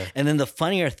 dude. Yeah. And then the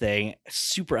funnier thing,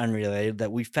 super unrelated,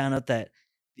 that we found out that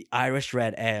the Irish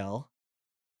Red Ale,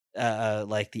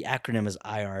 like the acronym is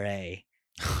IRA.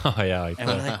 Oh yeah, like and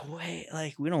we're like, wait,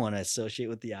 like we don't want to associate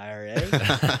with the IRA.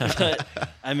 But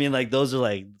I mean, like those are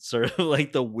like sort of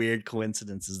like the weird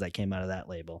coincidences that came out of that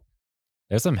label.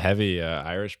 There's some heavy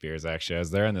Irish beers actually. I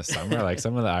was there in the summer. Like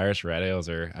some of the Irish red ales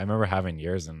I remember having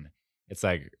yours, and it's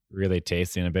like really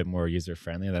tasty and a bit more user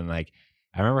friendly than like.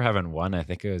 I remember having one. I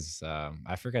think it was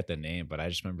I forget the name, but I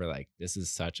just remember like this is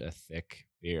such a thick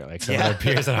beer. Like some of the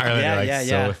beers in Ireland are like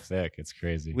so thick. It's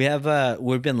crazy.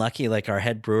 We've been lucky. Like our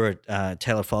head brewer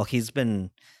Taylor Falk, he's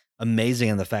been amazing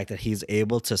in the fact that he's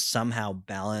able to somehow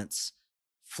balance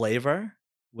flavor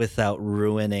without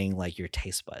ruining like your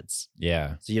taste buds.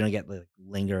 Yeah. So you don't get the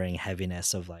lingering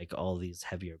heaviness of like all these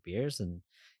heavier beers. And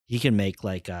he can make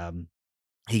like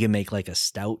a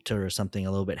stout or something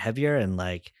a little bit heavier and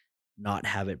like not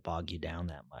have it bog you down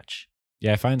that much.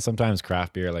 Yeah, I find sometimes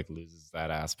craft beer like loses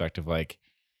that aspect of like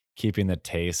keeping the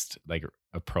taste like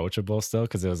approachable still,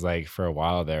 because it was like for a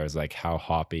while there it was like how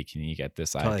hoppy can you get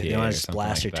this Totally. IPA They or want to something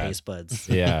blast like your that. taste buds.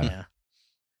 Yeah. Yeah.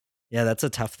 Yeah, that's a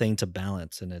tough thing to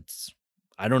balance. And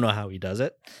I don't know how he does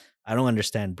it. I don't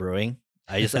understand brewing.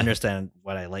 I just understand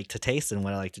what I like to taste and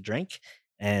what I like to drink.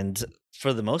 And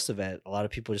for the most of it, a lot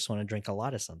of people just want to drink a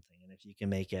lot of something. And if you can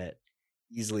make it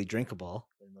easily drinkable,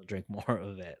 then they'll drink more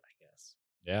of it, I guess.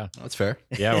 Yeah. That's fair.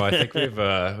 Yeah, well, I think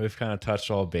we've kind of touched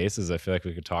all bases. I feel like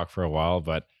we could talk for a while,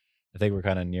 but I think we're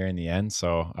kind of nearing the end.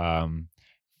 So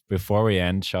before we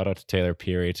end, shout out to Taylor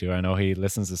Peary too. I know he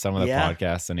listens to some of the Yeah.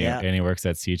 podcasts and Yeah. he works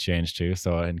at Sea Change too.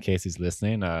 So in case he's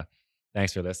listening,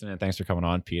 thanks for listening and thanks for coming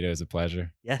on, Pete. It was a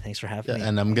pleasure. Yeah, thanks for having me.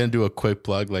 And I'm gonna do a quick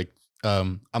plug. Like,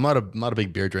 I'm not a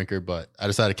big beer drinker, but I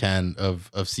just had a can of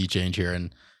Sea Change here,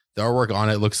 and the artwork on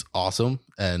it looks awesome.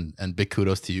 And big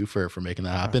kudos to you for making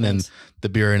that happen. And Thanks. the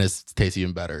beer in it tastes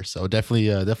even better. So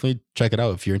definitely check it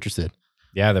out if you're interested.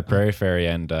 Yeah, the Prairie Fairy.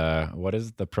 And what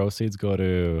is the proceeds go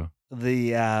to?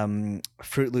 The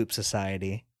Fruit Loop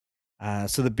Society.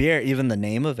 So the beer, even the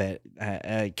name of it,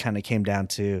 kind of came down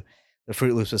to the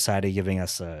Fruit Loop Society giving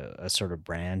us a sort of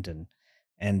brand,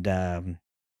 and the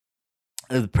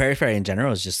Prairie Fairy in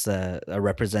general is just a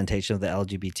representation of the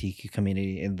LGBTQ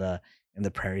community in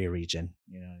the Prairie region.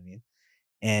 You know what I mean?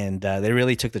 And they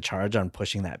really took the charge on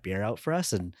pushing that beer out for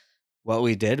us. And what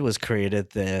we did was created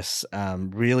this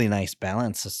really nice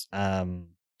balance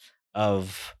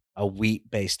of a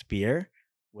wheat-based beer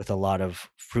with a lot of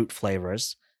fruit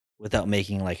flavors without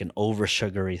making like an over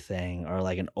sugary thing or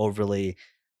like an overly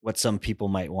what some people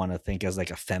might want to think as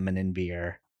like a feminine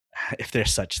beer, if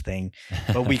there's such thing.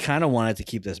 But we kind of wanted to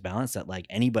keep this balance that like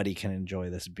anybody can enjoy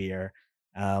this beer.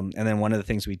 And then one of the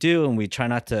things we do, and we try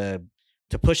not to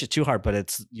push it too hard, but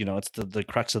it's it's the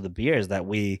crux of the beer is that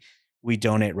we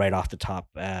donate right off the top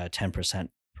 10%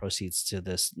 proceeds to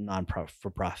this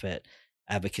non-for-profit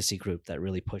advocacy group that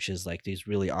really pushes like these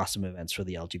really awesome events for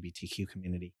the LGBTQ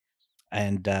community.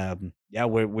 And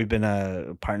we've been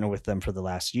a partner with them for the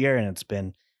last year, and it's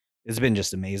been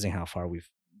just amazing how far we've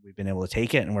been able to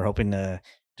take it, and we're hoping to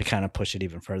kind of push it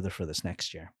even further for this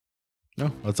next year.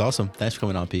 No, that's awesome. Thanks for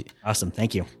coming on, Pete. Awesome.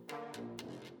 Thank you.